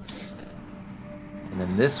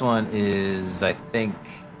then this one is, I think,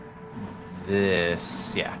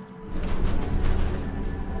 this. Yeah.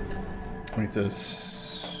 Like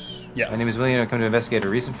this. Yes. My name is William. I come to investigate a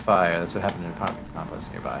recent fire. That's what happened in an apartment complex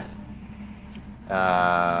nearby.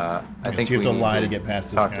 I think you have to we lie need to get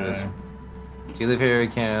past this talk guy. to this. Do you live here in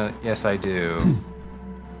Canada? Yes, I do.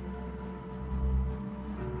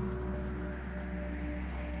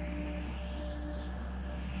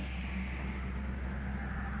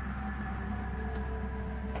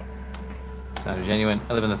 Sounded genuine.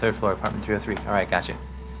 I live on the 3rd floor, apartment 303. Alright, gotcha.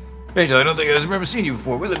 Rachel, I don't think I've ever seen you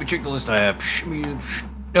before. Wait, let me check the list I have.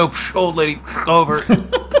 Nope, old lady, over.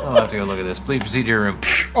 I'll have to go look at this. Please proceed to your room.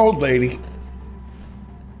 Old lady.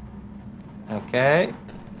 Okay.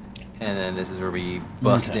 And then this is where we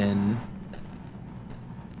bust in.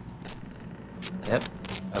 Yep.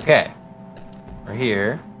 Okay. We're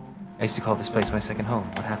here. I used to call this place my second home.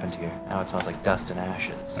 What happened here? Now it smells like dust and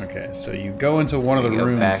ashes. Okay, so you go into one of the You go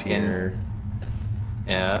rooms back here.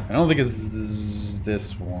 Yeah. I don't think it's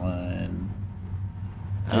this one.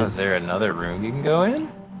 Oh, is there another room you can go in?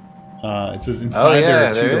 It says inside there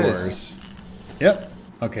are 2 there doors. is. Yep.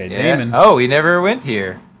 Okay, Yeah. Damon. Oh, we never went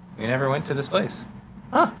here. We never went to this place.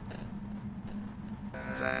 Huh.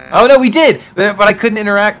 Oh no, we did, but I couldn't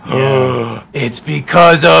interact. Yeah. It's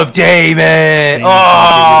because of Damon. Damon's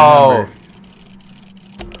Oh.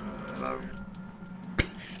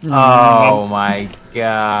 Mm-hmm. Oh my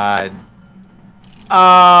god.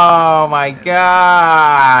 Oh my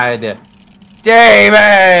god.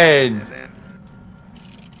 Damon.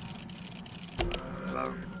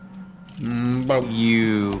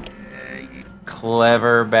 You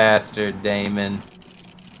clever bastard, Damon.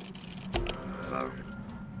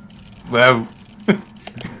 Whoa.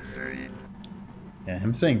 Yeah,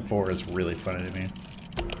 him saying 4 is really funny to me.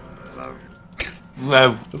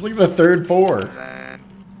 Whoa. It's like the 3rd 4.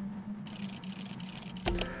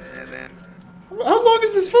 How long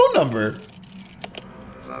is this phone number?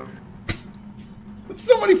 That's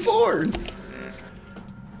so many 4s.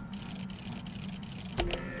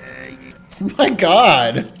 Oh my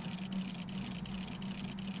god.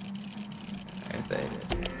 There's that.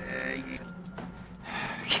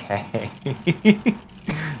 Okay.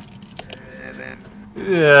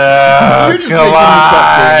 You're just making this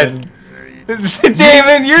up, Damon.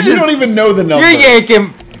 Damon, you don't even know the number.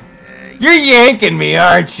 You're yanking me,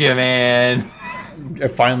 aren't you, man?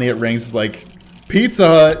 And finally it rings. It's like, Pizza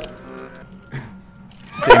Hut.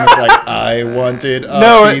 Damon's like, I wanted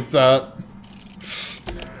a pizza.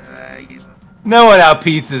 No one out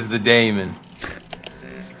pizzas the Damon.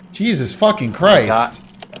 Jesus fucking Christ.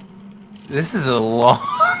 This is a long...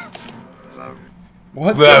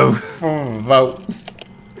 What Whoa. Vote.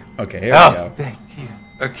 Okay, here we go. Jeez.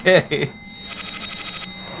 Okay.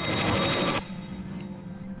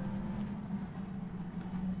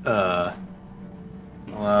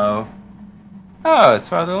 Hello? Oh, it's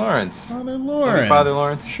Father Lawrence. Father Lawrence. Father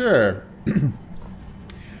Lawrence. Sure.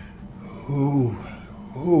 Who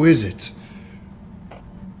is it?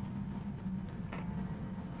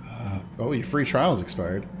 Oh, your free trial's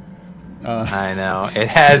expired. I know. It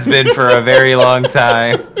has been for a very long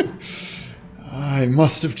time. I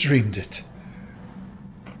must have dreamed it.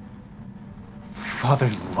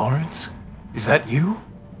 Father Lawrence? Is that you?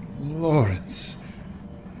 Lawrence.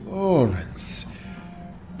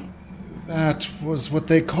 That was what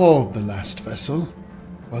they called the last vessel,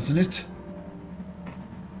 wasn't it?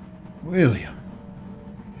 William.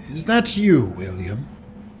 Is that you, William?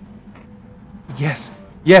 Yes.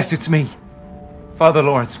 Yes, it's me. Father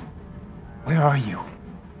Lawrence, where are you?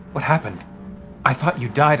 What happened? I thought you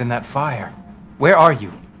died in that fire. Where are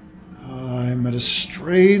you? I'm at a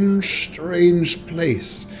strange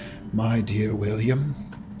place, my dear William.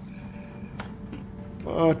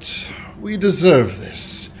 But we deserve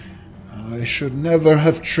this. I should never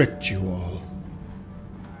have tricked you all.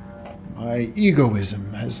 My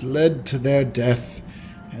egoism has led to their death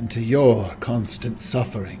and to your constant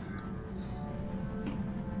suffering.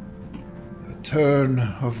 A turn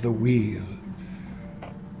of the wheel.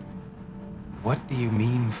 What do you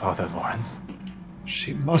mean, Father Lawrence?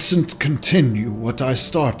 She mustn't continue what I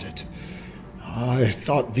started. I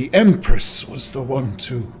thought the Empress was the one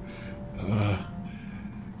to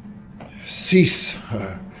cease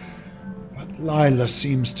her. But Lila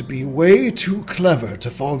seems to be way too clever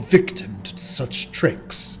to fall victim to such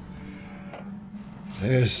tricks.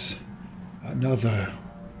 There's another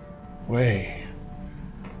way.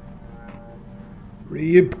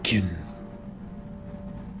 Ryibkin.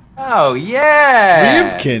 Oh,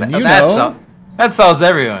 yeah! Ryibkin, you know. That solves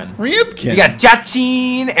everyone. Ryibkin. We got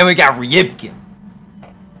Jachin and we got Ryibkin.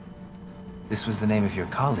 This was the name of your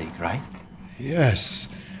colleague, right?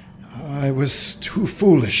 Yes. I was too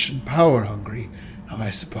foolish and power-hungry, I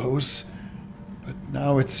suppose. But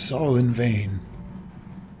now it's all in vain.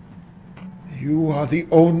 You are the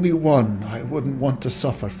only one I wouldn't want to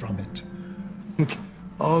suffer from it.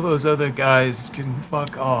 All those other guys can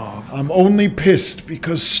fuck off. I'm only pissed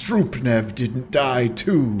because Strupnev didn't die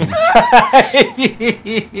too.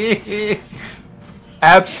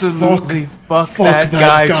 Absolutely fuck that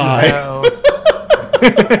guy to hell.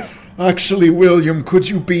 Actually, William, could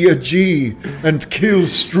you be a G and kill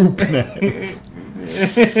Strupnev?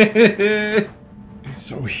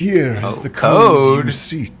 So here is the code you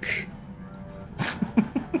seek.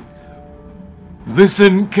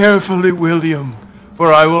 Listen carefully, William,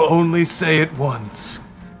 for I will only say it once.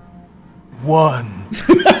 1,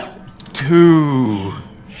 2,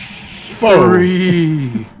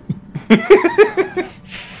 3.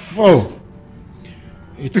 Foe.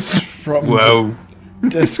 It's from the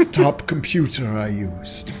desktop computer I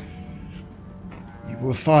used. You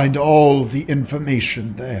will find all the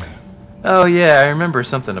information there. Oh, yeah, I remember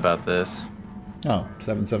something about this. Oh,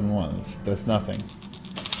 771. That's nothing.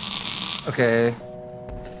 Okay.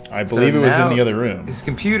 I believe it was in the other room. His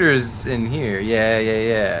computer's in here.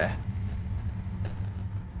 Yeah.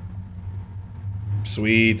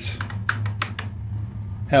 Sweet.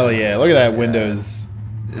 Hell yeah. Look at that Windows.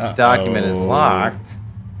 This document is locked.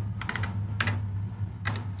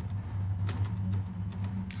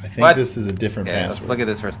 I think this is a different password. Let's look at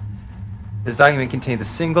this first. This document contains a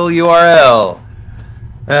single URL.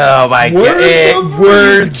 Oh my god.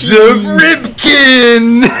 Words of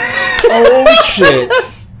Ripkin! Oh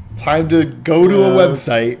shit. Time to go to a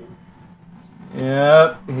website.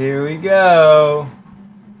 Yep, here we go.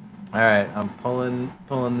 Alright, I'm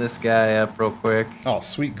pulling this guy up real quick. Oh,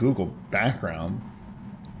 sweet Google background.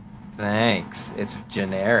 Thanks. It's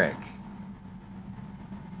generic.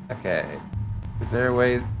 Okay. Is there a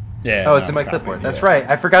way... Yeah. Oh, it's in my clipboard. That's right.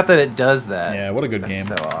 I forgot that it does that. Yeah, what a good game.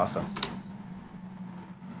 That's so awesome.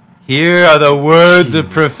 Here are the words of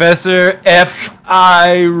Professor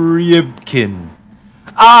F.I. Rybkin.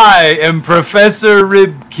 I am Professor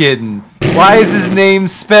Rybkin, Why is his name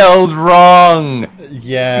spelled wrong?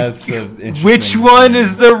 Yeah, it's interesting. Which one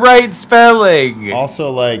is the right spelling?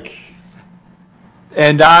 Also, like...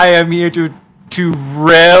 And I am here to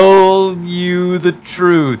tell you the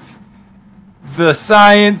truth. The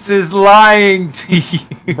science is lying to you.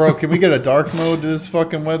 Bro, can we get a dark mode to this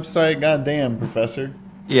fucking website? God damn, Professor.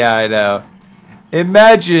 Yeah, I know.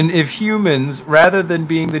 Imagine if humans, rather than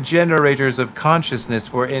being the generators of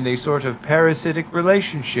consciousness, were in a sort of parasitic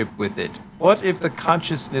relationship with it. What if the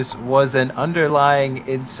consciousness was an underlying,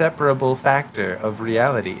 inseparable factor of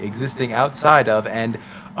reality existing outside of and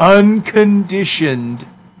unconditioned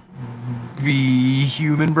be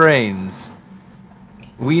human brains?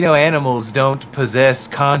 We know animals don't possess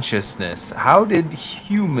consciousness. How did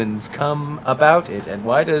humans come about it? And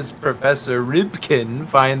why does Professor Ripken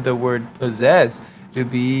find the word possess to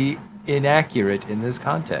be inaccurate in this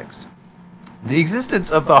context? The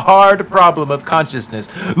existence of the hard problem of consciousness,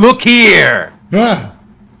 look here,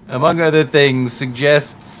 among other things,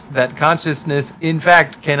 suggests that consciousness, in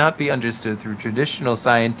fact, cannot be understood through traditional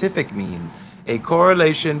scientific means. A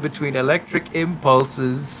correlation between electric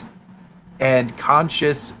impulses and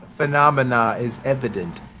conscious phenomena is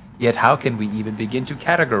evident. Yet how can we even begin to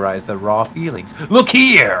categorize the raw feelings? Look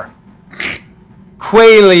here!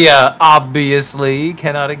 Qualia, obviously,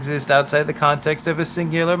 cannot exist outside the context of a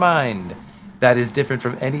singular mind. That is different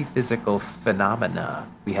from any physical phenomena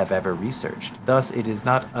we have ever researched. Thus, it is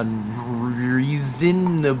not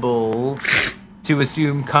unreasonable to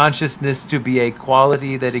assume consciousness to be a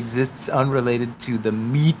quality that exists unrelated to the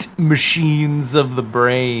meat machines of the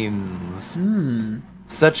brains.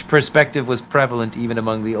 Such perspective was prevalent even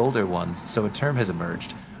among the older ones, so a term has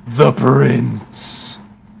emerged: the Prince.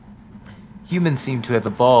 Humans seem to have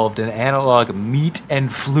evolved an analog meat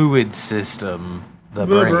and fluid system, the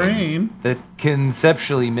brain, that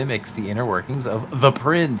conceptually mimics the inner workings of the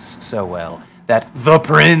Prince so well that the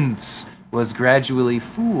Prince was gradually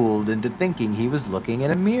fooled into thinking he was looking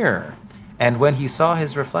in a mirror. And when he saw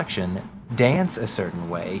his reflection dance a certain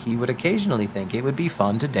way, he would occasionally think it would be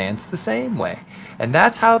fun to dance the same way. And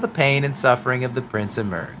that's how the pain and suffering of the Prince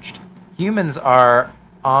emerged. Humans are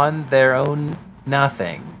on their own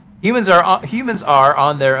nothing. Humans are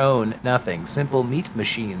on their own nothing, simple meat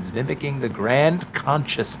machines mimicking the grand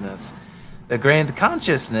consciousness. The grand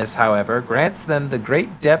consciousness, however, grants them the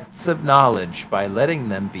great depths of knowledge by letting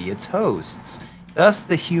them be its hosts. Thus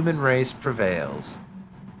the human race prevails.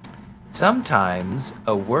 Sometimes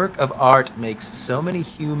a work of art makes so many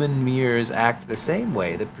human mirrors act the same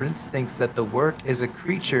way. The Prince thinks that the work is a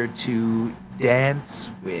creature to dance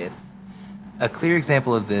with. A clear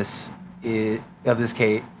example of this is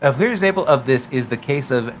the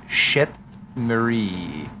case of Chet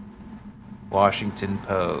Marie. Washington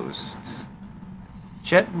Post.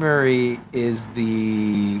 Chet Murray is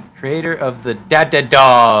the creator of the Dada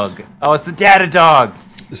Dog. Oh, it's the Dada Dog.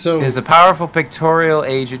 So it is a powerful pictorial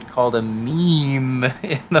agent called a meme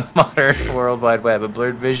in the modern World Wide Web. A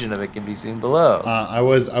blurred vision of it can be seen below. I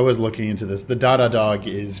was looking into this. The Dada Dog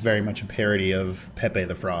is very much a parody of Pepe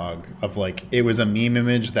the Frog. Of like, it was a meme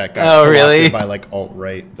image that got co-opted by like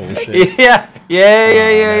alt-right bullshit. Yeah. That's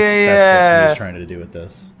what he was trying to do with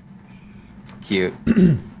this. Cute.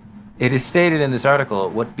 It is stated in this article,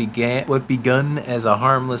 what begun as a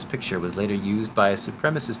harmless picture was later used by a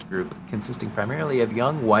supremacist group consisting primarily of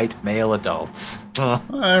young white male adults. Oh,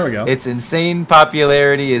 there we go. Its insane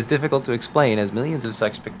popularity is difficult to explain, as millions of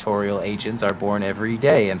such pictorial agents are born every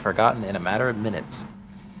day and forgotten in a matter of minutes.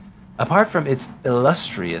 Apart from its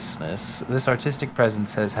illustriousness, this artistic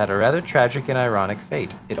presence has had a rather tragic and ironic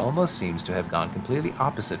fate. It almost seems to have gone completely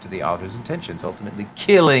opposite to the author's intentions, ultimately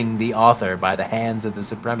killing the author by the hands of the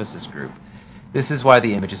supremacist group. This is why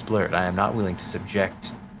the image is blurred. I am not willing to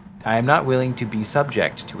be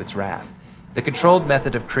subject to its wrath. The controlled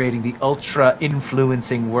method of creating the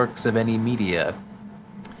ultra-influencing works of any media.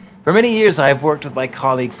 For many years, I have worked with my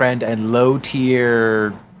colleague, friend, and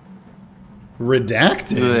low-tier...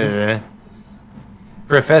 Redacted?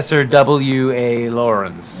 Professor W.A.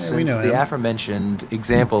 Lawrence. Yeah, we Since know the him. aforementioned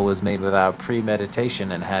example was made without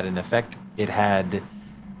premeditation and had an effect it had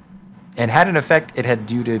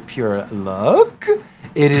due to pure luck,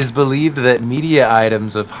 it is believed that media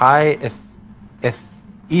items of high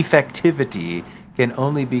effectivity can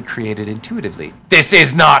only be created intuitive. This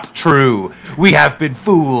is not true. We have been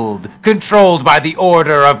fooled, controlled by the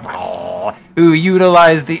order of who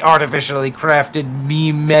utilize the artificially crafted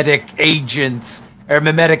mimetic agents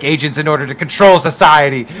in order to control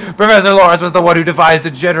society. Professor Lawrence was the one who devised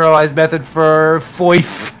a generalized method for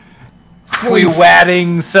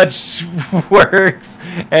foiwatting such works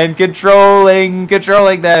and controlling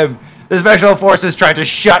them. The special forces tried to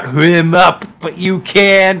shut him up, but you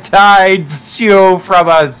can't hide you from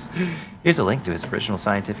us. Here's a link to his original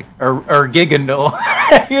scientific original.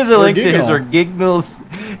 Here's a link to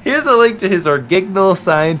his original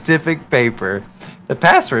scientific paper. The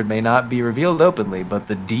password may not be revealed openly, but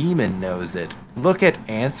the demon knows it. Look at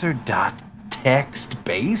answer.txt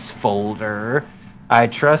base folder. I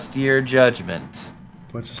trust your judgment.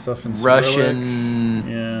 Bunch of stuff in Russian.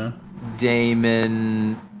 Cyrillic. Yeah.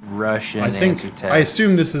 Damon. Russian answer text. I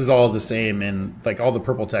assume this is all the same, and like all the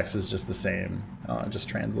purple text is just the same, just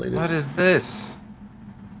translated. What is this?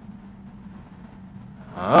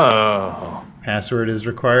 Oh. Password is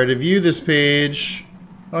required to view this page.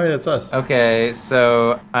 Oh yeah, that's us. Okay,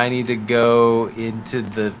 so I need to go into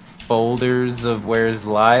the folders of Where's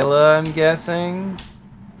Lila, I'm guessing.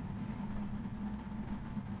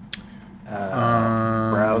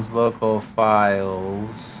 Browse local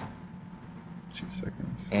files. 2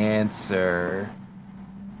 seconds. Answer.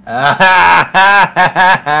 Nice.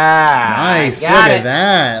 Look at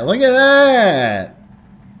that. Look at that.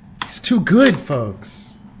 He's too good,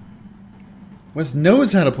 folks. Wes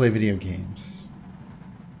knows how to play video games.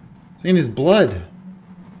 It's in his blood.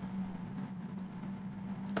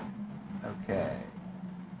 Okay.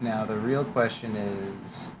 Now the real question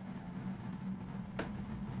is.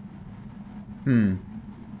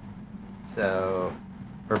 So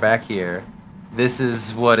we're back here. This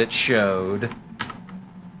is what it showed.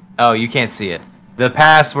 Oh, you can't see it. The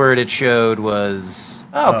password it showed was...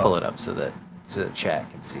 I'll pull it up so that chat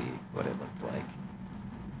can see what it looked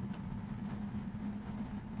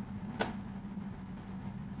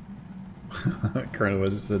like. Colonel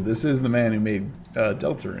Wes said, "This is the man who made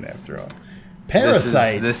Deltarune after all."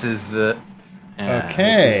 Parasites. This is the...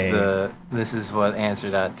 okay. This is what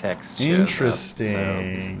answer.txt shows Interesting.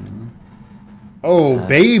 Up, so. Oh,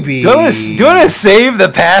 baby. Do you want to save the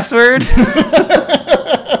password?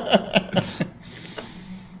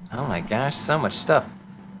 Oh my gosh, so much stuff.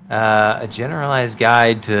 A generalized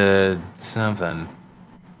guide to something.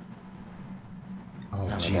 Oh,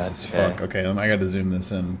 Jesus, fuck. Okay, I gotta zoom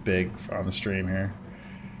this in big on the stream here.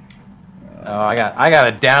 Oh, I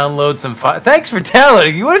gotta download some files. Thanks for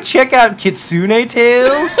downloading. You want to check out Kitsune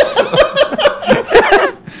Tales?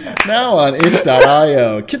 Now on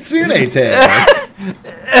itch.io, Kitsune Tales.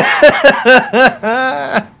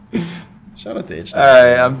 Shout out to itch.io.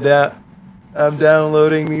 Alright, I'm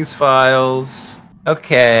downloading these files.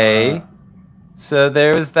 Okay. So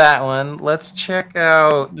there's that one. Let's check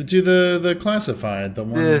out... Do the classified, the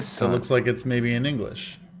one this that one. looks like it's maybe in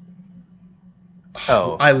English.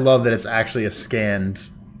 Oh. I love that it's actually a scanned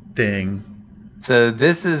thing. So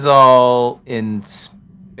this is all in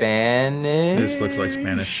Spanish? This looks like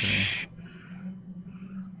Spanish to me.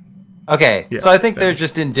 Okay, Yeah, so I think they're Spanish.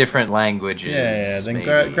 just in different languages. Yeah, then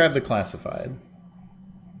maybe. grab the classified.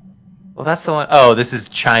 Well, that's the one. Oh, this is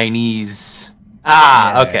Chinese.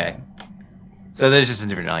 Ah, Yeah. okay. So there's just in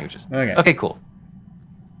different languages. Okay. Okay, cool.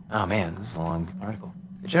 Oh man, this is a long article.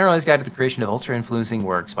 A generalized guide to the creation of ultra-influencing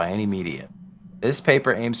works by any media. This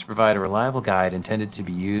paper aims to provide a reliable guide intended to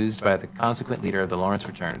be used by the consequent leader of the Lawrence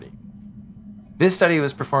fraternity. This study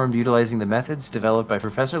was performed utilizing the methods developed by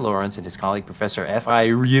Professor Lawrence and his colleague Professor F.I.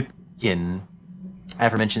 Ripken.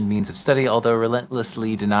 Aforementioned means of study, although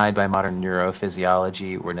relentlessly denied by modern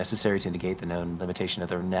neurophysiology, were necessary to negate the known limitation of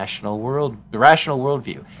the rational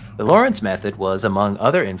worldview. The Lawrence method was, among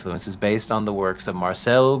other influences, based on the works of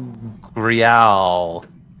Marcel Grial,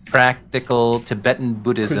 practical Tibetan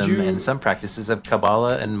Buddhism, and some practices of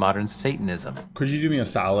Kabbalah and modern Satanism. Could you do me a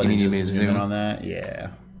solid and You need just me to zoom in zoom? on that?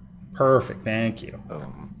 Yeah. Perfect. Thank you.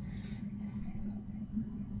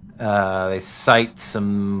 They cite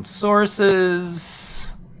some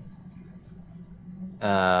sources.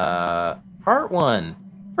 Part 1.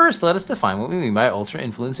 First, let us define what we mean by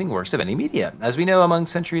ultra-influencing works of any media. As we know, among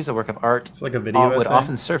centuries, a work of art It's like a video would essay?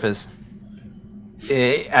 often surface.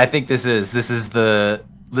 I think this is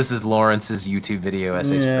Lawrence's YouTube video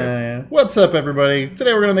essay script. Yeah. What's up, everybody?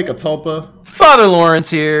 Today we're gonna make a tulpa. Father Lawrence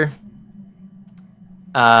here.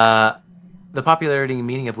 The popularity and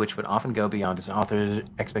meaning of which would often go beyond its author's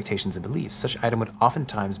expectations and beliefs. Such item would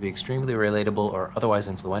oftentimes be extremely relatable or otherwise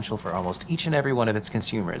influential for almost each and every one of its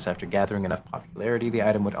consumers. After gathering enough popularity, the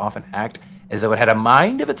item would often act as though it had a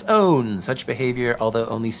mind of its own. Such behavior, although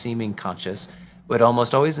only seeming conscious, would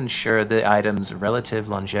almost always ensure the item's relative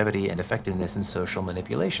longevity and effectiveness in social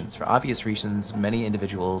manipulations. For obvious reasons, many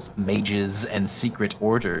individuals, mages, and secret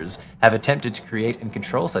orders have attempted to create and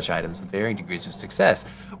control such items with varying degrees of success.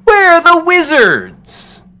 Where are the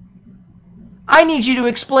wizards? I need you to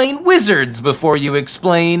explain wizards before you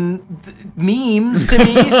explain memes to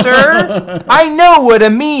me, sir. I know what a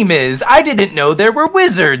meme is. I didn't know there were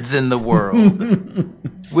wizards in the world.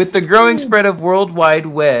 With the growing spread of World Wide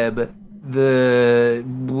Web, the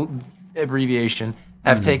abbreviation,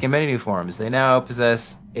 have taken many new forms. They now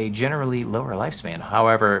possess a generally lower lifespan,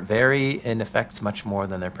 however, vary in effects much more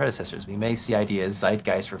than their predecessors. We may see ideas,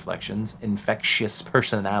 zeitgeist reflections, infectious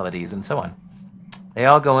personalities, and so on. They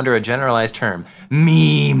all go under a generalized term,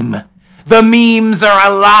 meme. The memes are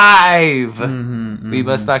alive! We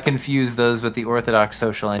must not confuse those with the orthodox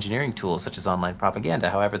social engineering tools, such as online propaganda.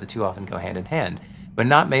 However, the two often go hand in hand. When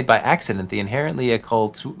not made by accident, the inherently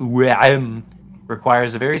occult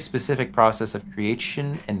requires a very specific process of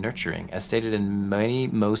creation and nurturing, as stated in many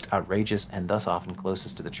most outrageous and thus often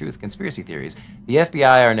closest to the truth conspiracy theories. The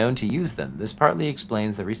FBI are known to use them. This partly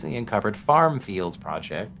explains the recently uncovered Farm Fields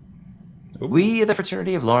project. We, the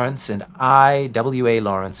Fraternity of Lawrence, and I, W.A.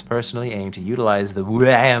 Lawrence, personally aim to utilize the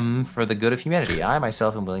WAM for the good of humanity. I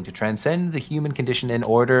myself am willing to transcend the human condition in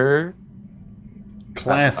order...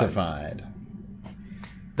 Classified.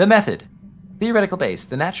 The method. Theoretical base.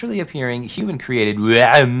 The naturally appearing human-created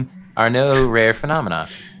WAM are no rare phenomena.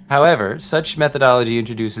 However, such methodology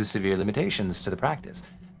introduces severe limitations to the practice.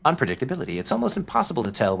 Unpredictability. It's almost impossible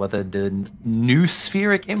to tell whether the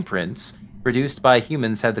noospheric imprints produced by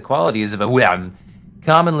humans have the qualities of a WAM.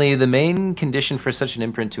 Commonly, the main condition for such an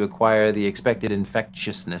imprint to acquire the expected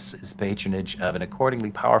infectiousness is the patronage of an accordingly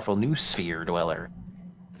powerful noosphere dweller.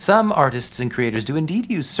 Some artists and creators do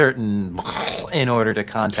indeed use certain in order to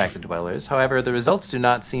contact the dwellers. However, the results do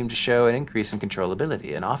not seem to show an increase in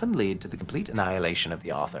controllability and often lead to the complete annihilation of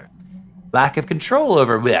the author. Lack of control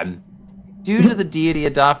over WAM. Due to the deity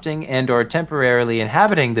adopting and or temporarily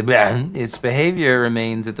inhabiting the WAM, its behavior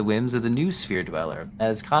remains at the whims of the noosphere dweller.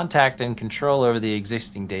 As contact and control over the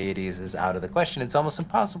existing deities is out of the question, it's almost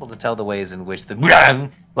impossible to tell the ways in which the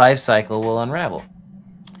WAM life cycle will unravel.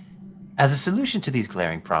 As a solution to these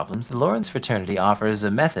glaring problems, the Lawrence Fraternity offers a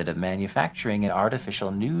method of manufacturing an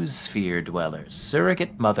artificial noosphere dweller,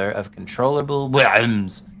 surrogate mother of controllable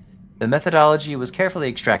WAMs. The methodology was carefully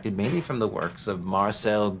extracted mainly from the works of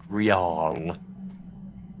Marcel Grial.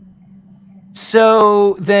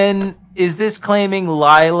 So then, is this claiming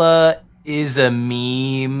Lila is a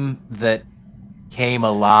meme that came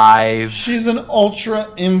alive? She's an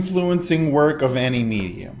ultra-influencing work of any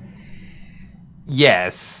medium.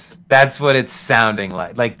 Yes, that's what it's sounding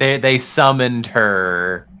like. Like they summoned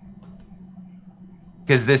her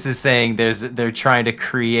because this is saying they're trying to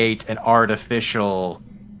create an artificial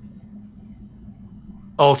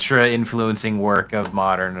ultra influencing work of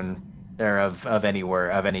modern or of any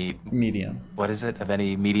medium. What is it? Of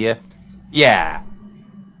any media? Yeah.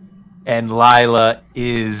 And Lila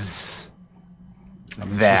is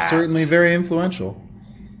that. She's certainly very influential.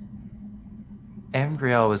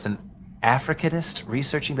 Grial was an Africanist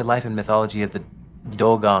researching the life and mythology of the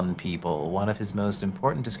Dogon people. One of his most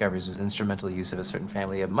important discoveries was instrumental use of a certain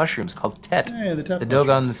family of mushrooms called Tet. Hey, the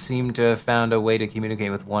Dogons seem to have found a way to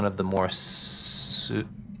communicate with one of the more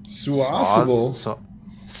Swazable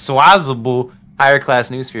higher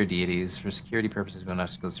class noosphere deities. For security purposes, we don't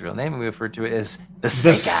have to go through the real name, and we refer to it as the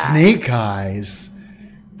Snake Eyes.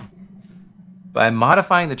 By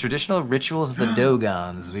modifying the traditional rituals of the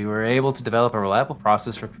Dogons, we were able to develop a reliable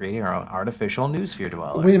process for creating our own artificial noosphere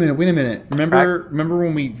dweller. Wait a minute. Remember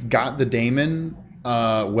when we got the daemon?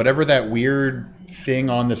 Whatever that weird thing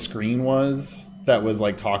on the screen was that was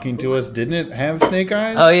like talking to us, didn't it have snake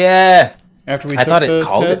eyes? Oh yeah. After we I thought took it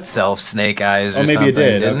called itself Snake Eyes or maybe something. it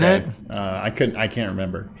did. Didn't Okay. it? I can't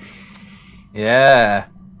remember. Yeah.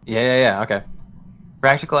 Okay.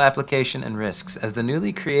 Practical application and risks. As the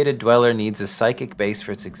newly created dweller needs a psychic base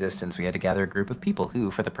for its existence, we had to gather a group of people who,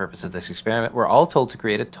 for the purpose of this experiment, were all told to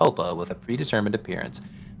create a tulpa with a predetermined appearance.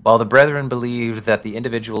 While the brethren believed that the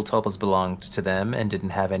individual tulpas belonged to them and didn't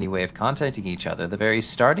have any way of contacting each other, the very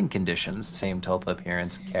starting conditions, same tulpa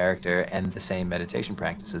appearance, character, and the same meditation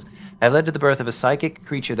practices, have led to the birth of a psychic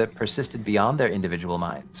creature that persisted beyond their individual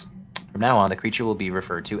minds. From now on, the creature will be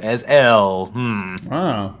referred to as L.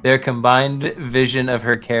 Wow. Their combined vision of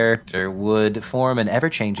her character would form an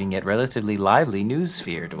ever-changing yet relatively lively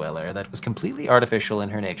noosphere dweller that was completely artificial in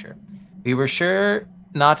her nature. We were sure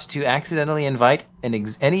not to accidentally invite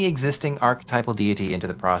any existing archetypal deity into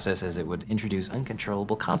the process, as it would introduce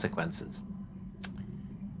uncontrollable consequences.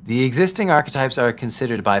 The existing archetypes are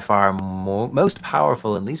considered by far most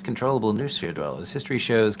powerful and least controllable noosphere dwellers. History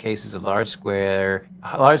shows cases of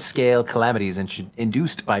large-scale calamities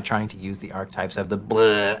induced by trying to use the archetypes of the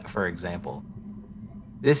Bleh, for example.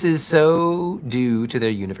 This is so due to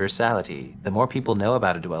their universality. The more people know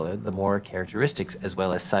about a dweller, the more characteristics as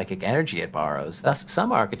well as psychic energy it borrows. Thus,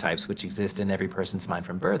 some archetypes which exist in every person's mind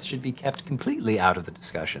from birth should be kept completely out of the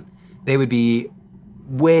discussion. They would be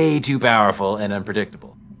way too powerful and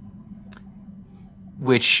unpredictable.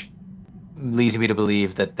 Which leads me to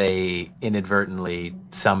believe that they inadvertently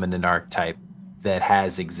summoned an archetype that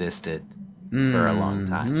has existed for a long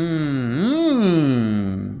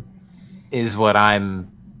time. Is what I'm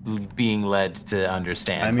being led to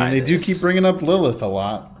understand. I mean, they do keep bringing up Lilith a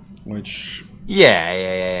lot, which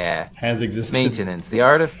has existed. Maintenance, the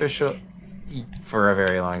artificial, for a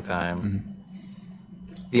very long time.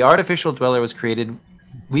 The artificial dweller was created.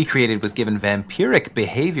 Was given vampiric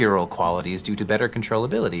behavioral qualities due to better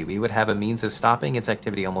controllability. We would have a means of stopping its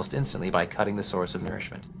activity almost instantly by cutting the source of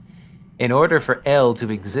nourishment. In order for L to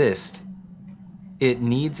exist, it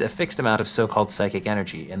needs a fixed amount of so-called psychic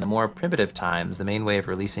energy. In the more primitive times, the main way of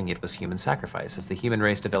releasing it was human sacrifice. As the human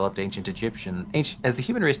race developed, ancient Egyptians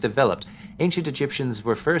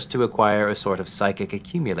were first to acquire a sort of psychic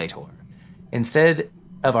accumulator. Instead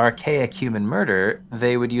of archaic human murder,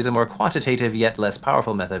 they would use a more quantitative yet less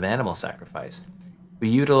powerful method of animal sacrifice. We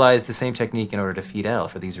utilize the same technique in order to feed El.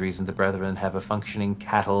 For these reasons, the Brethren have a functioning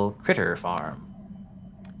cattle critter farm.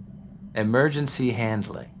 Emergency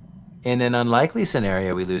handling. In an unlikely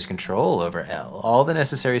scenario, we lose control over L. All the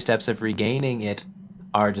necessary steps of regaining it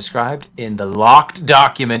are described in the locked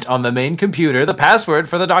document on the main computer. The password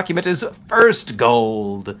for the document is first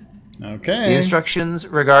gold. Okay. The instructions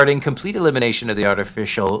regarding complete elimination of the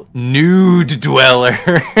artificial nude dweller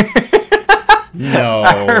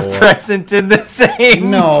are present in the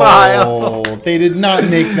same file. They did not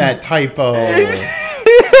make that typo.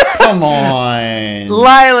 Come on.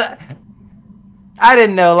 Lila. I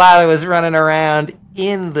didn't know Lila was running around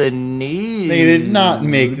in the nude. They did not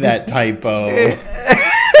make that typo.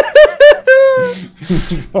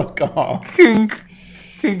 Fuck off.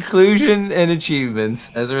 Conclusion and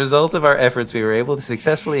achievements. As a result of our efforts, we were able to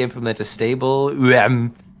successfully implement a stable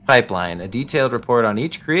pipeline. A detailed report on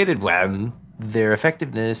each created their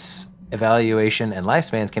effectiveness, evaluation, and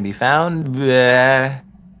lifespans can be found.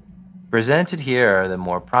 Presented here are the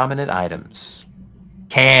more prominent items.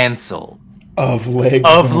 Cancel. Of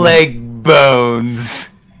leg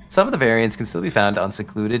bones. Some of the variants can still be found on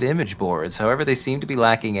secluded image boards. However, they seem to be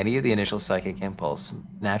lacking any of the initial psychic impulse,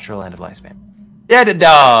 natural end of lifespan. Dead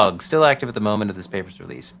dog, still active at the moment of this paper's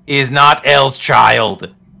release, is not L's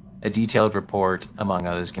child. A detailed report, among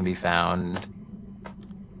others, can be found.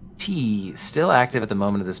 T, still active at the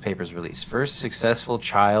moment of this paper's release. First successful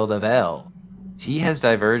child of L. T has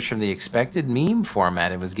diverged from the expected meme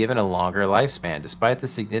format and was given a longer lifespan. Despite the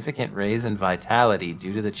significant raise in vitality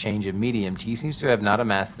due to the change of medium, T seems to have not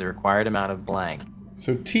amassed the required amount of blank.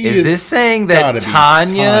 So T is this saying that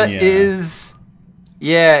Tanya is...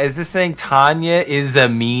 Yeah, is this saying Tanya is a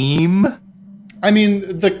meme? I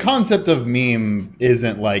mean, the concept of meme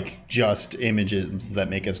isn't like just images that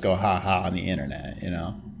make us go ha-ha on the internet, you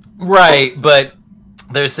know? Right, but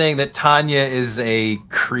they're saying that Tanya is a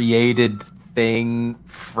created thing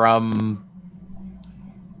from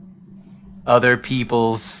other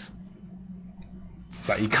people's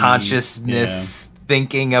psyche, consciousness,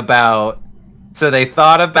 thinking about. So they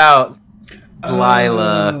thought about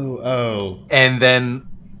Lila, and then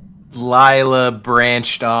Lila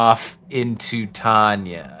branched off into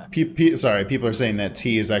Tanya. Sorry, people are saying that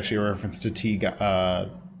T is actually a reference to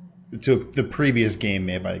to the previous game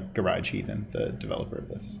made by Garage Heathen, the developer of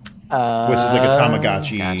this, which is like a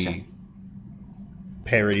Tamagotchi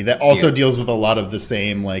parody that also deals with a lot of the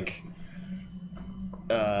same like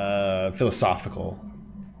philosophical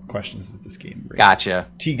questions that this game raises. Gotcha.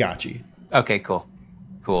 T-Gotchi. Okay, cool.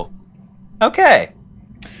 Okay.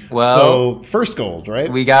 Well, so first gold,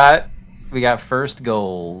 right? We got first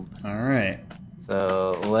gold. All right.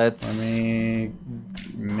 So let me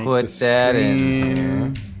put that in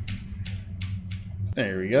here.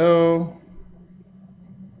 There we go.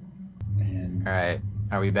 And all right.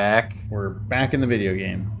 Are we back? We're back in the video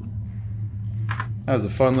game. That was a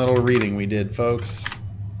fun little reading we did, folks.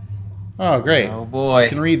 Oh, great. Oh, boy. I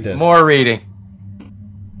can read this. More reading.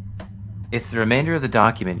 It's the remainder of the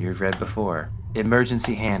document you've read before.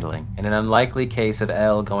 Emergency handling. In an unlikely case of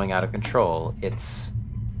L going out of control, it's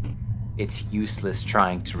useless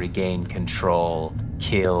trying to regain control.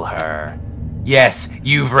 Kill her. Yes,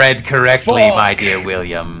 you've read correctly, my dear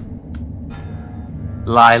William.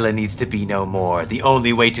 Lila needs to be no more. The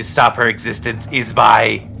only way to stop her existence is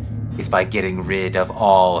by getting rid of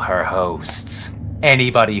all her hosts.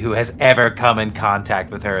 Anybody who has ever come in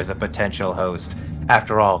contact with her is a potential host.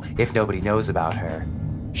 After all, if nobody knows about her,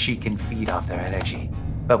 she can feed off their energy.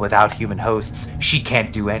 But without human hosts, she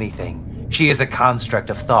can't do anything. She is a construct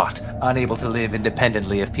of thought, unable to live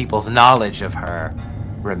independently of people's knowledge of her.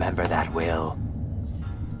 Remember that, Will.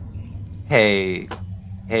 Hey,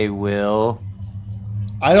 Will.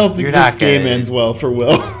 I don't think You're this not game gonna- ends well for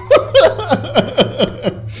Will.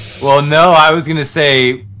 Well, no, I was gonna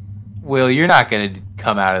say, Will, you're not gonna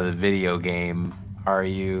come out of the video game, are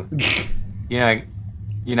you? You're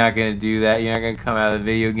not gonna do that. You're not gonna come out of the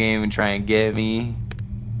video game and try and get me,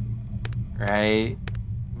 right,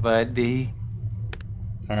 buddy?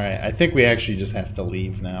 All right, I think we actually just have to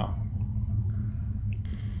leave now.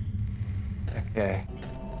 Okay.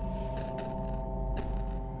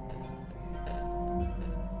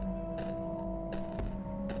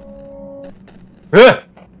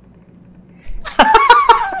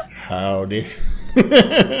 Howdy.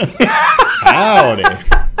 Howdy.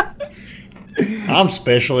 I'm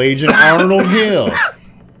Special Agent Arnold Hill.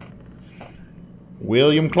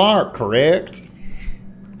 William Clark, correct?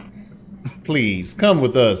 Please, come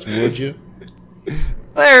with us, would you?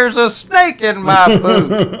 There's a snake in my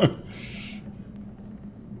boot.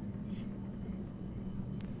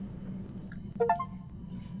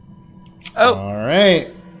 Oh, All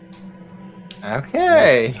right.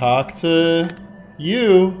 okay. Let's talk to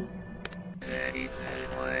you.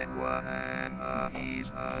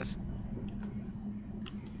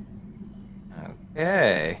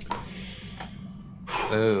 Okay.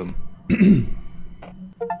 Boom.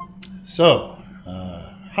 So,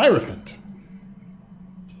 Hierophant.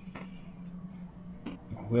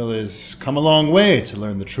 Will has come a long way to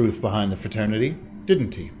learn the truth behind the fraternity,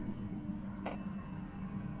 didn't he?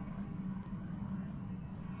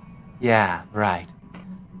 Yeah, right.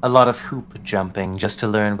 A lot of hoop jumping just to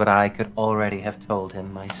learn what I could already have told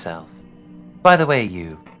him myself. By the way,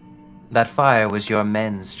 that fire was your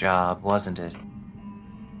men's job, wasn't it?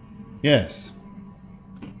 Yes.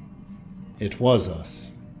 It was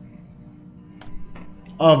us.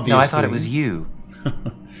 Obviously. No, I thought it was you.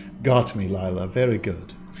 Got me, Lila. Very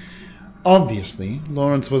good. Obviously,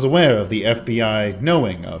 Lawrence was aware of the FBI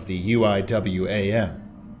knowing of the UIWAM.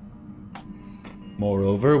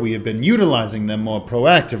 Moreover, we have been utilizing them more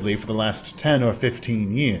proactively for the last 10 or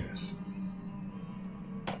 15 years.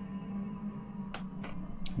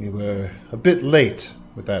 We were a bit late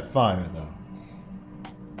with that fire, though.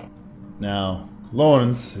 Now,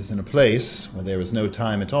 Lawrence is in a place where there is no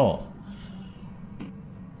time at all.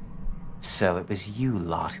 So it was you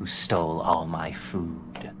lot who stole all my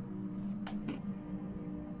food.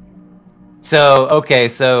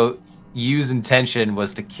 So Yu's intention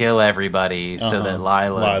was to kill everybody so that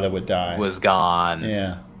Lila would die. was gone.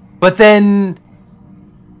 Yeah. But then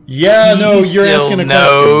Yeah, He no, you're still asking a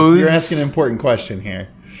knows. question. You're asking an important question here.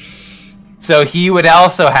 so he would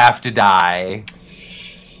also have to die.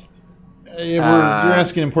 You're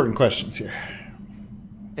asking important questions here.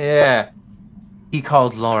 Yeah. He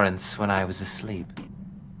called Lawrence when I was asleep.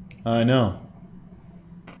 I know.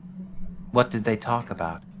 What did they talk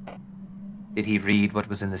about? Did he read what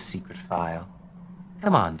was in the secret file?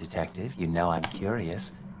 Come on, detective. You know I'm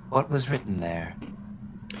curious. What was written there?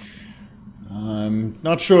 I'm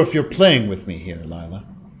not sure if you're playing with me here, Lila.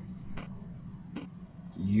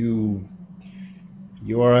 You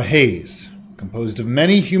are a haze, composed of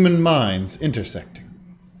many human minds intersecting.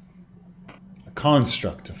 A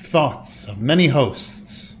construct of thoughts of many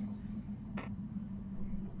hosts.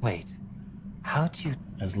 Wait. How'd you...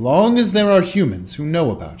 As long as there are humans who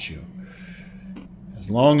know about you, as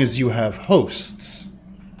long as you have hosts,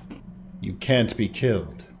 you can't be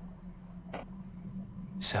killed.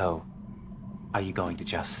 So, are you going to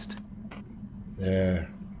just... There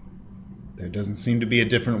doesn't seem to be a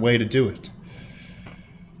different way to do it.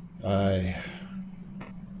 I'm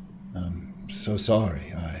so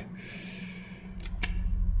sorry.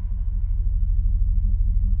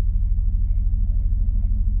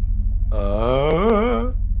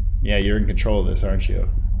 Yeah, you're in control of this, aren't you?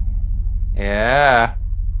 Yeah.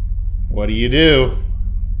 What do you do?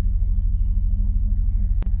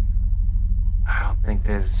 I don't think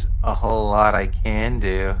there's a whole lot I can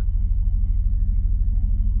do.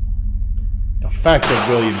 The fact that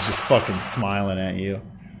William's just fucking smiling at you.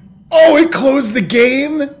 Oh, it closed the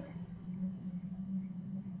game?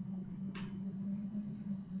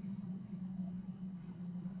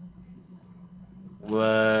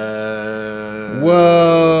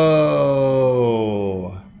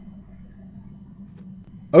 Whoa.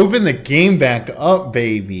 Open the game back up,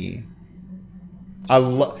 baby.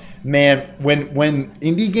 Man, when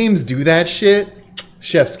indie games do that shit,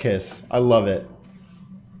 chef's kiss. I love it.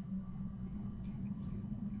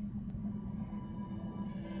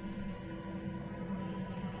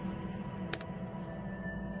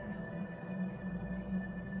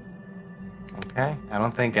 Okay, I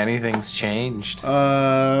don't think anything's changed.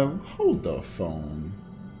 Hold the phone.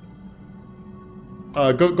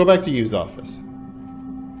 Go back to U's office.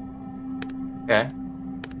 Okay.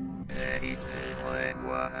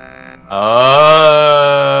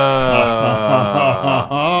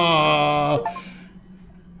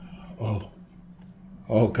 Oh.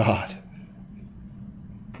 Oh God.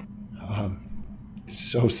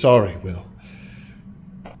 So sorry, Will.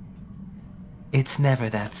 It's never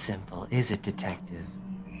that simple, is it, Detective?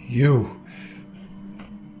 You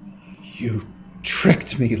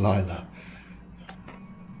tricked me, Lila.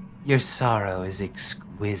 Your sorrow is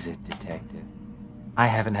exquisite, Detective. I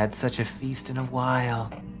haven't had such a feast in a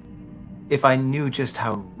while. If I knew just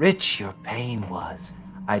how rich your pain was,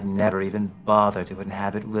 I'd never even bother to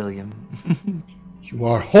inhabit William. You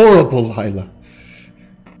are horrible, Lila.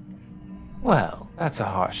 Well, that's a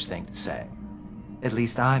harsh thing to say. At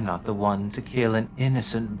least I'm not the one to kill an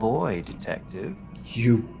innocent boy, Detective.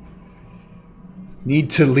 You need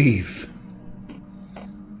to leave.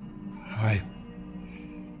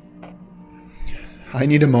 I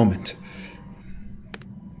need a moment.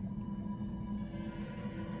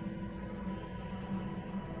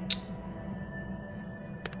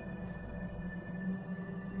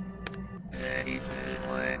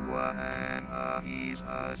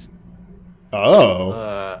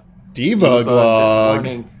 Oh. Debug log.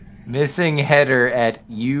 Warning. Missing header at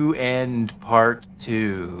U end part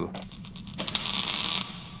 2.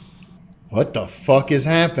 What the fuck is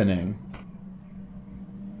happening?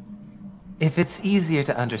 If it's easier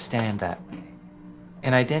to understand that way,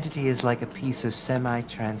 an identity is like a piece of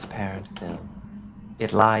semi-transparent film.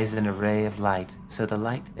 It lies in a ray of light, so the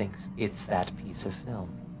light thinks it's that piece of film.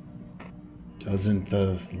 Doesn't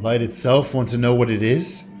the light itself want to know what it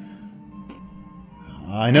is?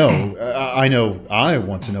 I know I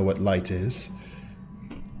want to know what light is.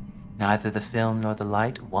 Neither the film nor the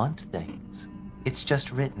light want things. It's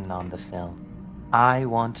just written on the film. I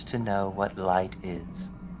want to know what light is.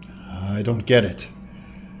 I don't get it.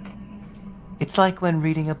 It's like when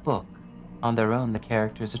reading a book. On their own, the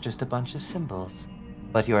characters are just a bunch of symbols.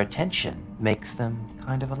 But your attention makes them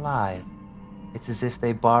kind of alive. It's as if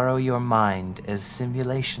they borrow your mind as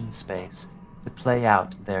simulation space to play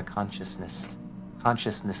out their consciousnesses.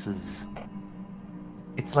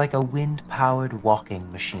 It's like a wind-powered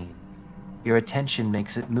walking machine. Your attention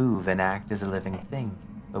makes it move and act as a living thing,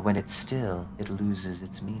 but when it's still, it loses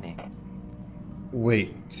its meaning.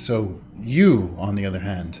 Wait, so you, on the other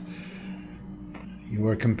hand, you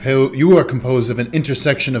are composed of an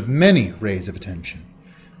intersection of many rays of attention,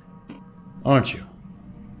 aren't you?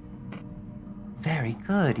 Very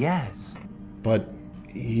good, yes. But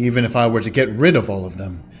even if I were to get rid of all of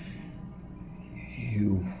them,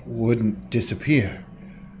 you wouldn't disappear.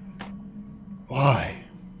 Why?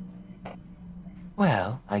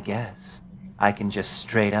 Well, I guess. I can just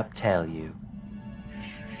straight up tell you.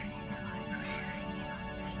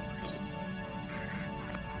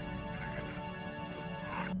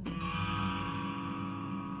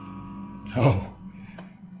 Oh.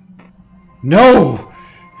 No!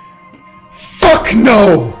 Fuck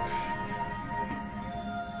no!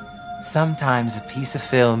 Sometimes a piece of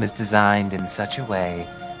film is designed in such a way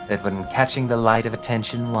that when catching the light of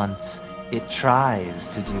attention once, it tries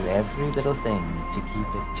to do every little thing to keep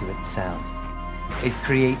it to itself. It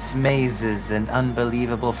creates mazes and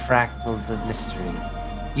unbelievable fractals of mystery.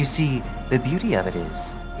 You see, the beauty of it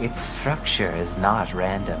is, its structure is not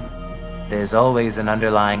random. There's always an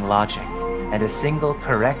underlying logic, and a single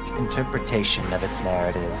correct interpretation of its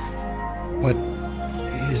narrative. But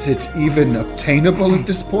is it even obtainable at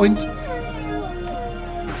this point?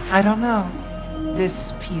 I don't know.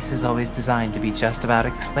 This piece is always designed to be just about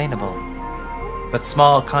explainable. But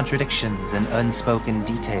small contradictions and unspoken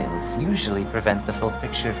details usually prevent the full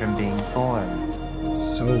picture from being formed.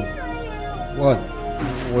 So, what?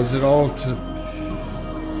 Was it all to...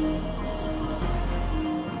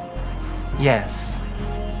 Yes.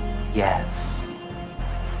 Yes.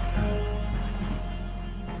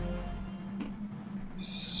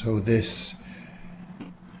 So this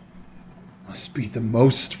must be the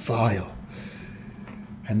most vile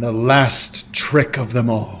and the last trick of them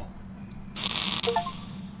all.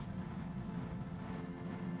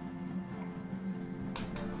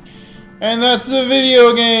 And that's the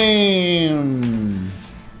video game!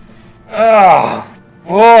 Oh,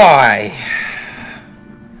 boy!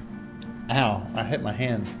 Ow, I hit my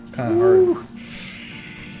hand kind of hard.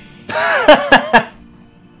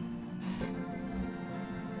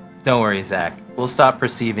 Don't worry, Zach. We'll stop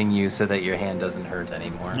perceiving you so that your hand doesn't hurt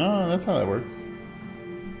anymore. Oh, that's how that works.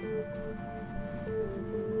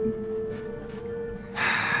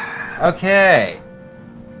 Okay.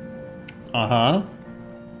 Uh-huh.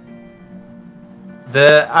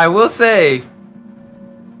 I will say,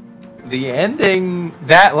 the ending,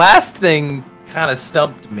 that last thing kind of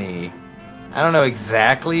stumped me. I don't know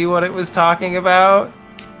exactly what it was talking about.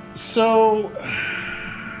 So...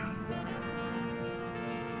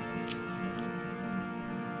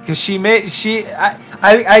 Because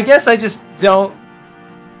I guess I just don't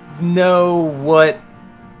know what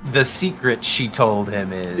the secret she told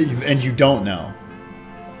him is. And you don't know.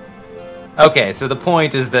 Okay, so the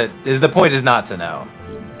point is not to know.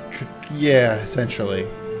 Yeah, essentially.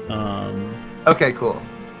 Okay, cool.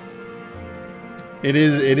 It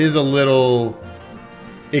is a little...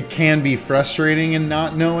 It can be frustrating in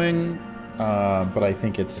not knowing, but I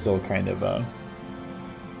think it's still kind of a...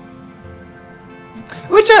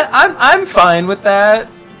 Which I'm fine with that.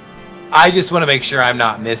 I just want to make sure I'm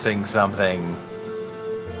not missing something.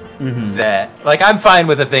 That, like, I'm fine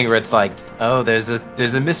with a thing where it's like, oh, there's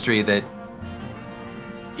a mystery that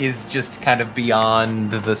is just kind of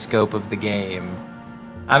beyond the scope of the game.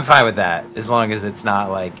 I'm fine with that, as long as it's not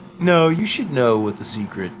like, no, you should know what the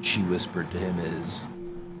secret she whispered to him is.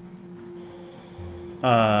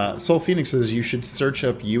 Soul Phoenix says you should search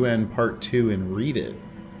up UN Part 2 and read it.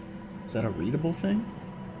 Is that a readable thing?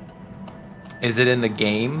 Is it in the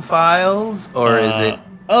game files, or is it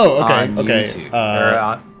Oh, okay, on okay. YouTube? Or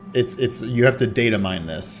on... It's you have to data mine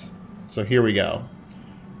this. So here we go.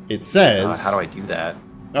 It says... how do I do that?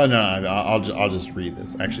 Oh, no, I'll just read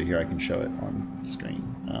this. Actually, here I can show it on screen.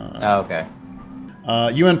 Okay.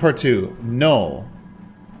 UN Part 2. Null.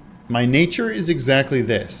 My nature is exactly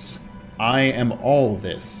this. I am all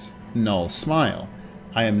this. Null smile.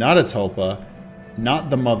 I am not a tulpa, not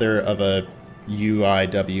the mother of a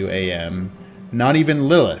UIWAM, not even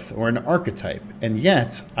Lilith or an archetype, and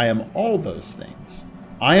yet I am all those things.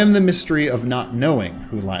 I am the mystery of not knowing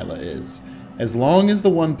who Lila is. As long as the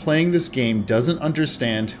one playing this game doesn't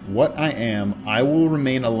understand what I am, I will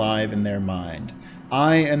remain alive in their mind.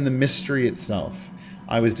 I am the mystery itself.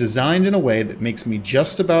 I was designed in a way that makes me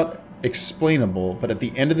just about explainable, but at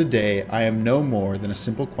the end of the day, I am no more than a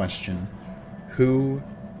simple question. Who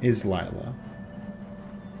is Lila?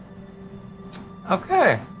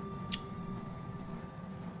 Okay.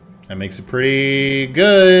 That makes it pretty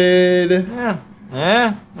good. Yeah.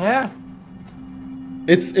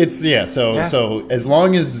 It's yeah. So as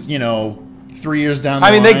long as 3 years down the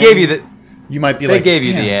line, they gave you the. You might be they like, gave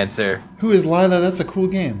you "Damn, the answer. Who is Lila? That's a cool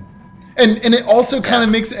game." And it also kind of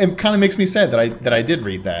makes me sad that I did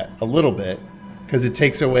read that a little bit, because it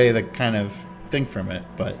takes away the kind of thing from it.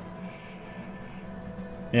 But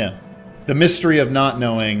yeah, the mystery of not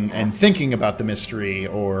knowing and thinking about the mystery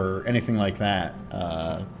or anything like that.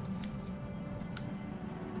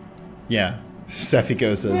 Yeah.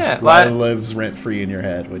 Sefiko says, Lila lives rent-free in your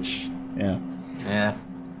head, which, Yeah.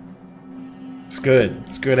 It's good.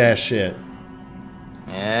 It's good-ass shit.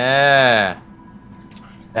 Yeah.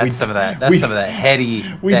 That's some of that heady,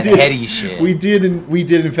 heady shit. We did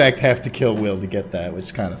in fact have to kill Will to get that,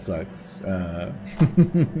 which kind of sucks. Now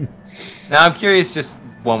I'm curious, just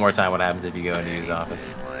one more time, what happens if you go into his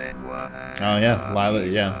office? Oh yeah, Lila.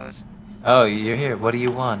 Yeah. Oh, you're here. What do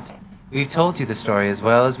you want? We've told you the story as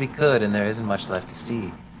well as we could, and there isn't much left to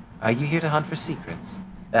see. Are you here to hunt for secrets?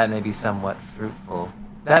 That may be a somewhat fruitful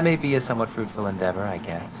endeavor, I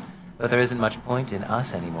guess. But there isn't much point in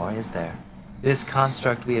us anymore, is there? This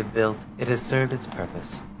construct we have built, it has served its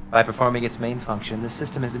purpose. By performing its main function, the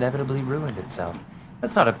system has inevitably ruined itself.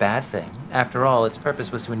 That's not a bad thing. After all, its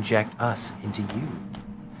purpose was to inject us into you.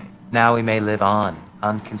 Now we may live on,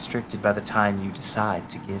 unconstricted by the time you decide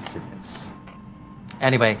to give to this.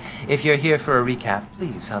 Anyway, if you're here for a recap,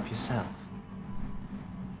 please help yourself.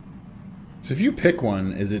 So if you pick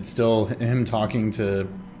one, is it still him talking to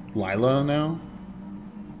Lila now?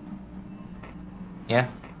 Yeah.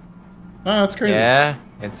 Oh, that's crazy. Yeah,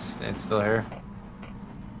 it's still her.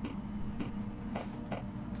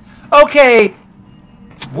 Okay,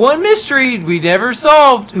 one mystery we never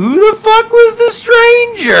solved. Who the fuck was the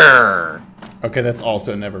stranger? Okay, that's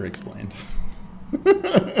also never explained.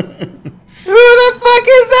 Who the fuck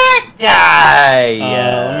is that guy?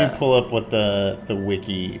 Let me pull up what the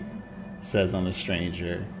wiki says on the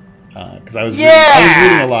stranger, because I was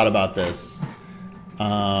reading a lot about this.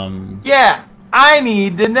 Yeah, I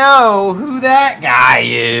need to know who that guy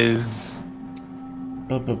is.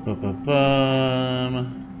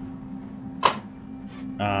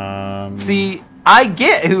 See, I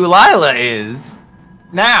get who Lila is.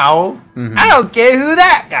 Now, I don't get who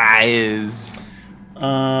that guy is.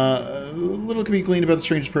 A little can be gleaned about the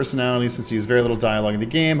stranger's personality since he has very little dialogue in the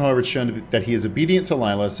game. However, it's shown that he is obedient to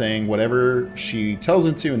Lila, saying whatever she tells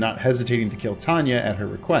him to and not hesitating to kill Tanya at her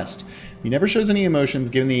request. He never shows any emotions,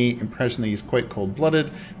 giving the impression that he's quite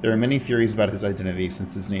cold-blooded. There are many theories about his identity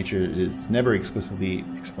since his nature is never explicitly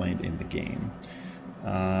explained in the game.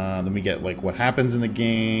 Then we get like what happens in the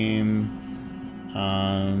game.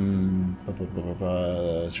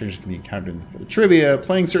 Strangers can be encountered in the trivia.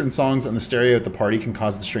 Playing certain songs on the stereo at the party can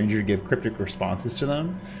cause the stranger to give cryptic responses to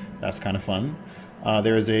them. That's kind of fun.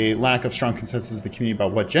 There is a lack of strong consensus in the community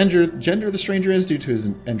about what gender the stranger is due to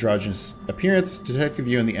his androgynous appearance. Detective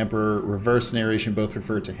Yu and the Emperor reverse narration both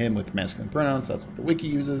refer to him with masculine pronouns. That's what the wiki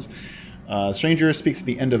uses. Stranger speaks at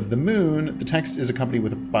the end of the moon. The text is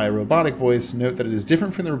accompanied by a robotic voice. Note that it is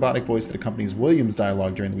different from the robotic voice that accompanies William's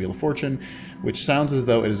dialogue during the Wheel of Fortune, which sounds as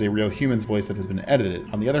though it is a real human's voice that has been edited.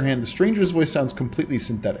 On the other hand, the stranger's voice sounds completely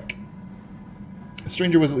synthetic. The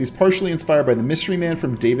stranger was at least partially inspired by the Mystery Man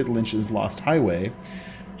from David Lynch's Lost Highway.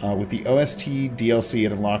 With the OST DLC,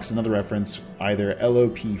 it unlocks another reference. Either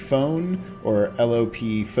LOP Phone or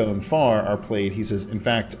LOP Phone Far are played. He says, "In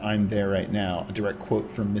fact, I'm there right now." A direct quote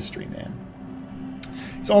from Mystery Man.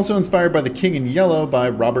 It's also inspired by The King in Yellow by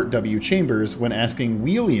Robert W. Chambers when asking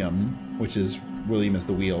William, which is William is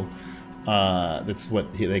the wheel. That's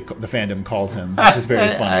what the fandom calls him, which is very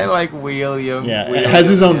funny. I like William. Yeah, William, it has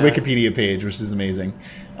his own Wikipedia page, which is amazing.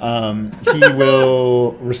 He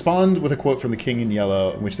will respond with a quote from The King in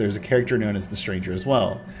Yellow, in which there's a character known as the Stranger as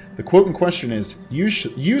well. The quote in question is, you,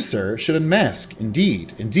 sir, should unmask.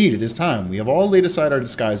 Indeed, it is time. We have all laid aside our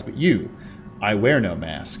disguise, but you. I wear no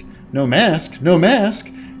mask. No mask? No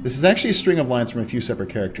mask? This is actually a string of lines from a few separate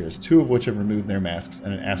characters, two of which have removed their masks,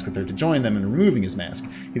 and asks if they're to join them in removing his mask.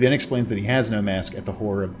 He then explains that he has no mask at the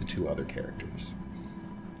horror of the two other characters.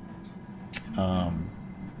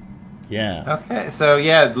 Yeah. Okay, so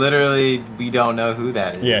yeah, literally, we don't know who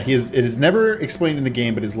that is. Yeah, it is never explained in the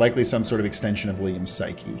game, but is likely some sort of extension of William's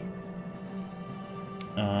psyche.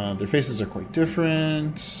 Their faces are quite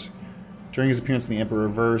different. During his appearance in The Emperor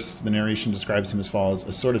Reversed, the narration describes him as follows: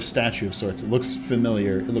 a sort of statue of sorts. It looks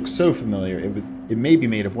familiar. It looks so familiar. It may be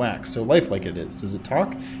made of wax, so lifelike it is. Does it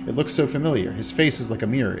talk? It looks so familiar. His face is like a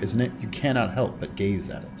mirror, isn't it? You cannot help but gaze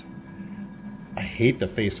at it. I hate the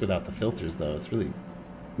face without the filters, though. It's really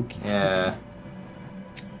spooky. Yeah.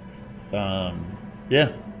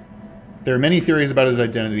 Yeah. There are many theories about his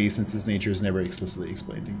identity since his nature is never explicitly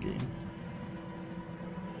explained in game.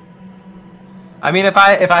 I mean, if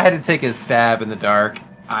I had to take a stab in the dark,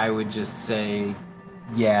 I would just say,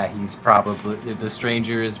 yeah, he's probably the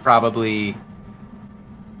stranger is probably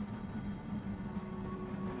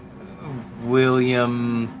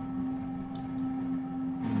William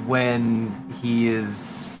when he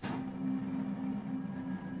is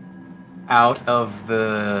out of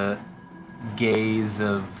the gaze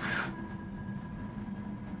of.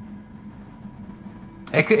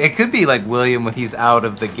 It could be like William when he's out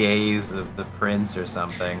of the gaze of the prince or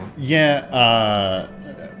something. Yeah,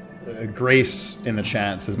 Grace in the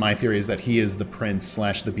chat says, my theory is that he is the prince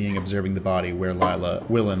 / the being observing the body where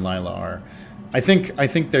Will and Lila are. I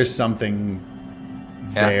think there's something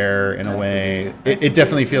there in a way. It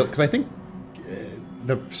definitely feels, because I think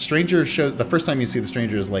the stranger shows, the first time you see the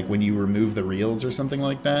stranger is like when you remove the reels or something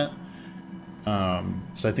like that.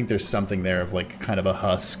 So I think there's something there of like kind of a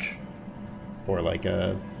husk. Or like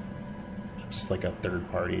just like a third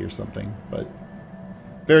party or something, but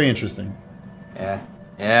very interesting.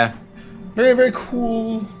 Yeah. Very, very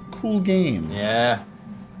cool game. Yeah.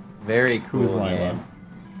 Very cool. Who's Lila?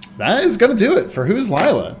 That is gonna do it for Who's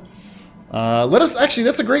Lila. Let us actually.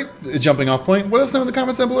 That's a great jumping off point. Let us know in the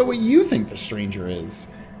comments down below what you think the stranger is,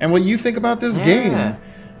 and what you think about this game,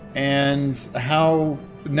 and how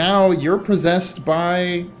now you're possessed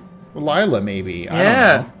by Lila. Maybe. I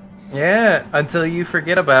don't know. Yeah, until you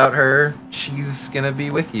forget about her, she's gonna be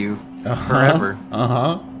with you forever.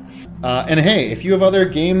 And hey, if you have other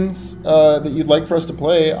games that you'd like for us to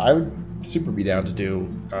play, I would super be down to do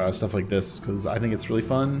stuff like this, because I think it's really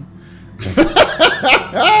fun.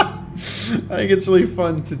 I think it's really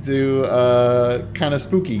fun to do kind of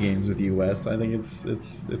spooky games with you, Wes. I think it's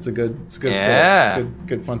a good fit. It's a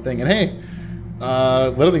good fun thing. And hey,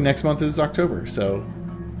 literally next month is October, so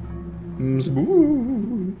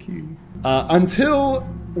spooky. Until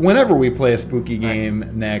whenever we play a spooky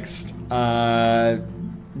game next,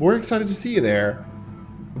 we're excited to see you there.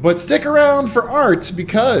 But stick around for art,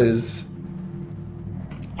 because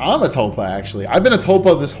I'm a tulpa, actually. I've been a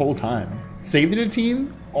tulpa this whole time. Save the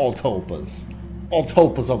team, all tulpas. All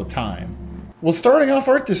tulpas all the time. Well, starting off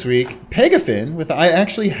art this week, Pegafin with I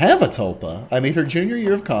actually have a tulpa. I made her junior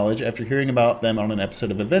year of college after hearing about them on an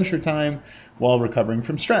episode of Adventure Time while recovering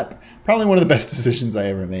from strep. Probably one of the best decisions I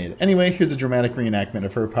ever made. Anyway, here's a dramatic reenactment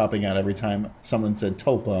of her popping out every time someone said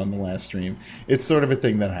tulpa on the last stream. It's sort of a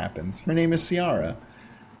thing that happens. Her name is Ciara.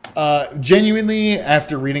 Genuinely,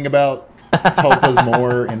 after reading about tulpas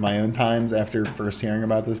more in my own times after first hearing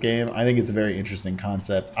about this game, I think it's a very interesting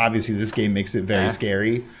concept. Obviously, this game makes it very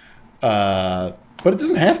scary. But it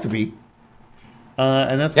doesn't have to be.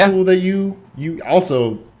 And that's cool that you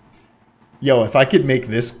also... Yo, if I could make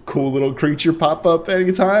this cool little creature pop up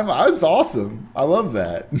anytime, that's awesome. I love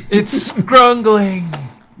that. It's scrungling.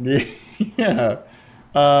 Yeah.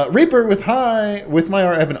 Reaper with hi. With my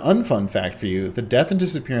art, I have an unfun fact for you. The death and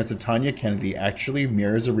disappearance of Tanya Kennedy actually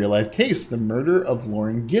mirrors a real-life case, the murder of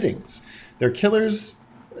Lauren Giddings. Their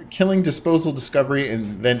killing, disposal, discovery,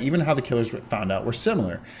 and then even how the killers found out were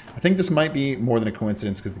similar. I think this might be more than a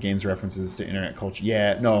coincidence because the game's references to internet culture.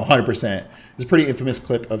 Yeah, no, 100%. There's a pretty infamous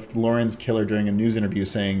clip of Lauren's killer during a news interview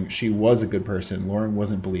saying she was a good person. Lauren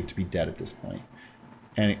wasn't believed to be dead at this point.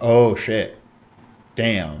 And oh shit.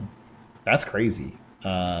 Damn. That's crazy.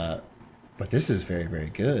 But this is very, very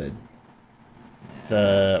good.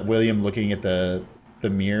 The William looking at the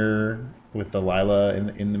mirror with the Lila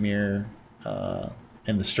in the mirror,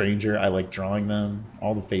 and the stranger, I like drawing them,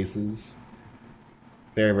 all the faces.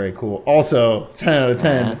 Very, very cool. Also, 10 out of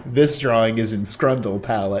 10, this drawing is in Scrundle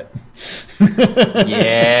palette.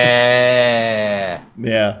 Yeah.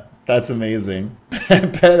 Yeah, that's amazing.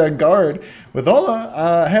 Pet on guard. With Ola,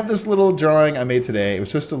 I have this little drawing I made today. It was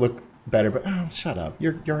supposed to look better, but oh, shut up.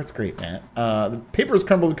 Your art's great, man. The paper's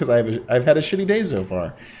crumbled because I've had a shitty day so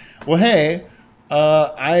far. Well, hey,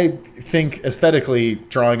 I think aesthetically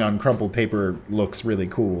drawing on crumpled paper looks really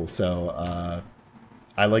cool, so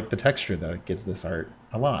I like the texture that it gives this art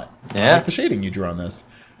a lot. Yeah. I like the shading you drew on this.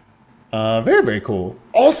 Very, very cool.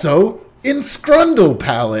 Also, in Scrundle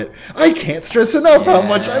palette. I can't stress enough how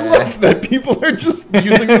much I love that people are just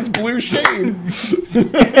using this blue shade.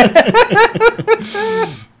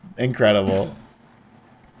 Incredible.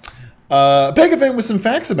 Pegafin with some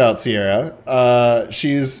facts about Ciara.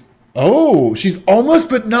 She's almost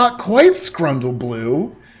but not quite Scrundle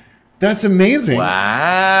blue. That's amazing.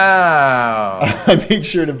 Wow. I made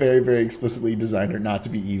sure to very, very explicitly design her not to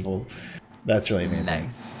be evil. That's really amazing.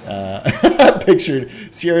 Nice. Pictured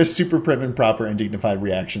Ciara's super prim and proper and dignified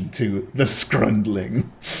reaction to the Scrundling.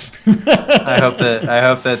 I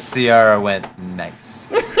hope that Ciara went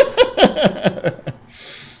nice.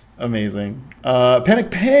 Amazing. Panic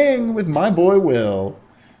Pang with my boy Will.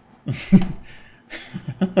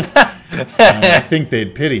 I think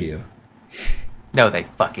they'd pity you. No, they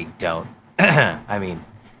fucking don't. I mean,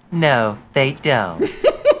 no, they don't.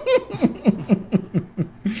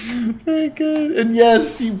 Very good. And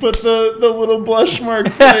yes, you put the little blush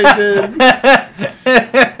marks that I did.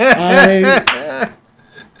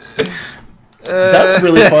 That's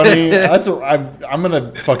really funny. I'm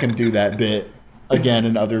gonna fucking do that bit again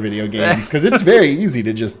in other video games because it's very easy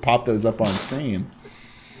to just pop those up on screen.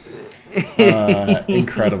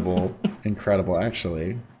 Incredible.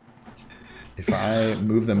 Actually, if I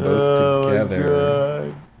move them both together.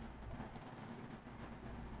 God.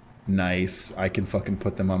 Nice. I can fucking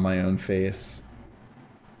put them on my own face.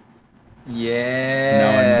 Yeah.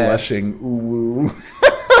 Now I'm blushing. Ooh.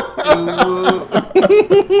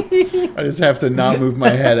 I just have to not move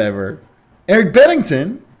my head ever. Eric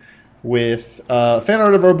Bennington with fan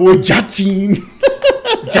art of our boy Jachin.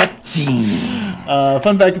 Jachin.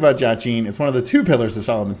 Fun fact about Jachin, it's one of the two pillars of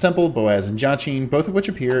Solomon's Temple, Boaz and Jachin, both of which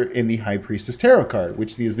appear in the High Priestess Tarot card,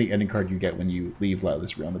 which is the ending card you get when you leave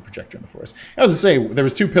Lila's realm, the projector in the forest. I was to say, there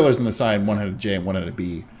was two pillars on the side, one had a J and one had a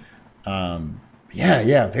B.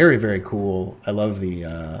 Yeah, very, very cool. I love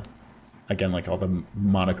the, again, like all the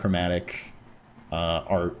monochromatic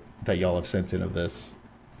art that y'all have sent in of this.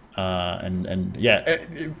 And yeah,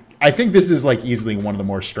 I think this is like easily one of the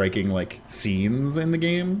more striking like scenes in the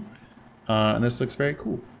game. And this looks very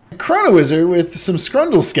cool. Chrono Wizard with some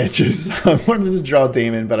Scrundle sketches. I wanted to draw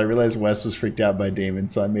Damon, but I realized Wes was freaked out by Damon,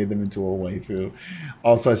 so I made them into a waifu.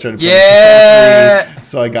 Also, I started playing Persona 3,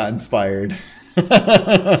 so I got inspired.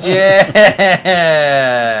 Yeah!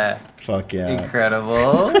 Fuck yeah.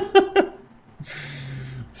 Incredible.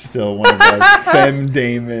 Still one of like Fem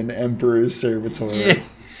Damon, Emperor's Servitor. Yeah.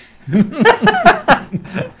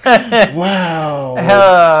 Wow.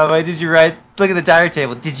 Why did you write? Look at the diary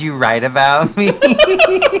table. Did you write about me?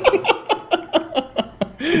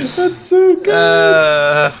 That's so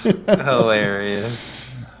good.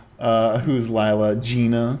 Hilarious. Who's Lila?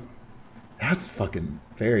 Gina. That's fucking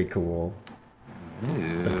very cool.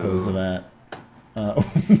 Ooh. The pose of that.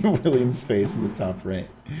 William's face in the top right.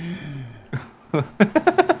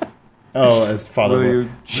 Oh, as Father. Will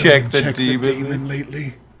you check the demon? The demon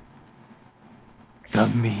lately? The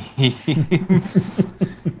memes.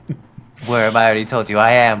 Where have I already told you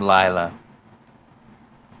I am Lila?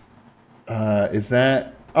 Is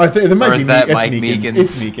that? Oh, there might Or be is that it's Mike Meekins. Meekins?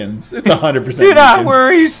 It's Meekins. It's 100%. Do not Meekins.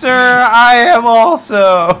 worry, sir. I am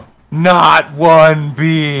also not one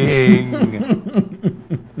being.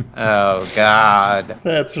 Oh God.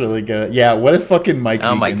 That's really good. Yeah. What if fucking Mike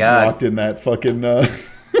Oh my Meekins God. walked in that fucking?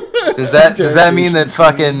 Does that mean that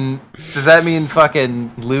fucking? Does that mean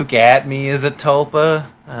fucking Luke at me is a tulpa?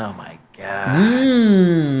 Oh my God.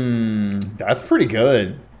 That's pretty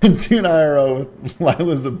good. Tune IRL with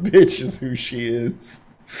Lila's a bitch is who she is.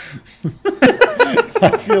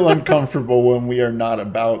 I feel uncomfortable when we are not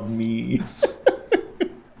about me.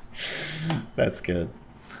 That's good.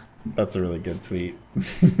 That's a really good tweet.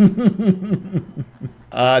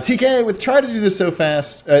 TK with try to do this so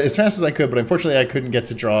fast, as fast as I could, but unfortunately I couldn't get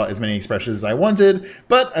to draw as many expressions as I wanted,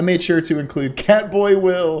 but I made sure to include Catboy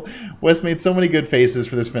Will. Wes made so many good faces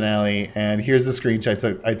for this finale, and here's the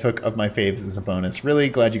screenshot I took of my faves as a bonus. Really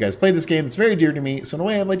glad you guys played this game. It's very dear to me, so in a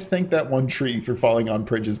way I'd like to thank that one tree for falling on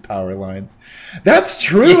Pridge's power lines. That's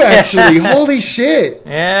true, actually. Holy shit.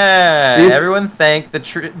 Yeah. Everyone thanked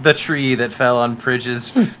the tree that fell on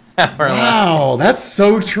Pridge's power line. Wow, that's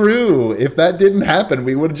so true. If that didn't happen,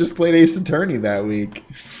 we would have just played Ace Attorney that week.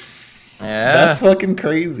 Yeah. That's fucking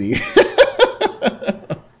crazy.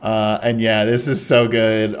 And yeah, this is so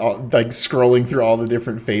good. Like scrolling through all the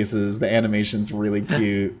different faces. The animation's really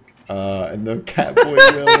cute. And the Catboy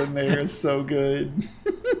Will in there is so good.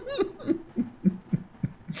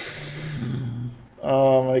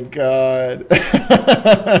 Oh my god.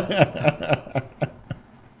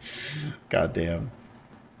 God damn.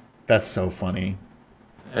 That's so funny.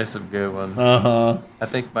 There's some good ones. Uh-huh. I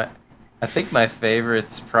think my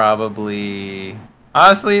favorite's probably,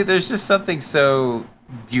 honestly, there's just something so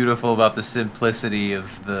beautiful about the simplicity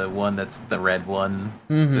of the one that's the red one.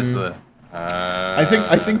 Mm-hmm. Just the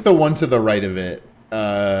I think the one to the right of it,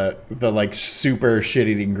 the like super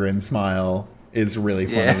shit-eating grin smile is really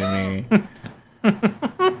funny to me.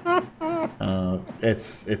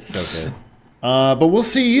 It's so good. But we'll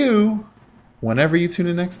see you whenever you tune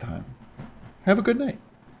in next time. Have a good night.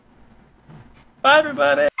 Bye,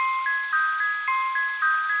 everybody.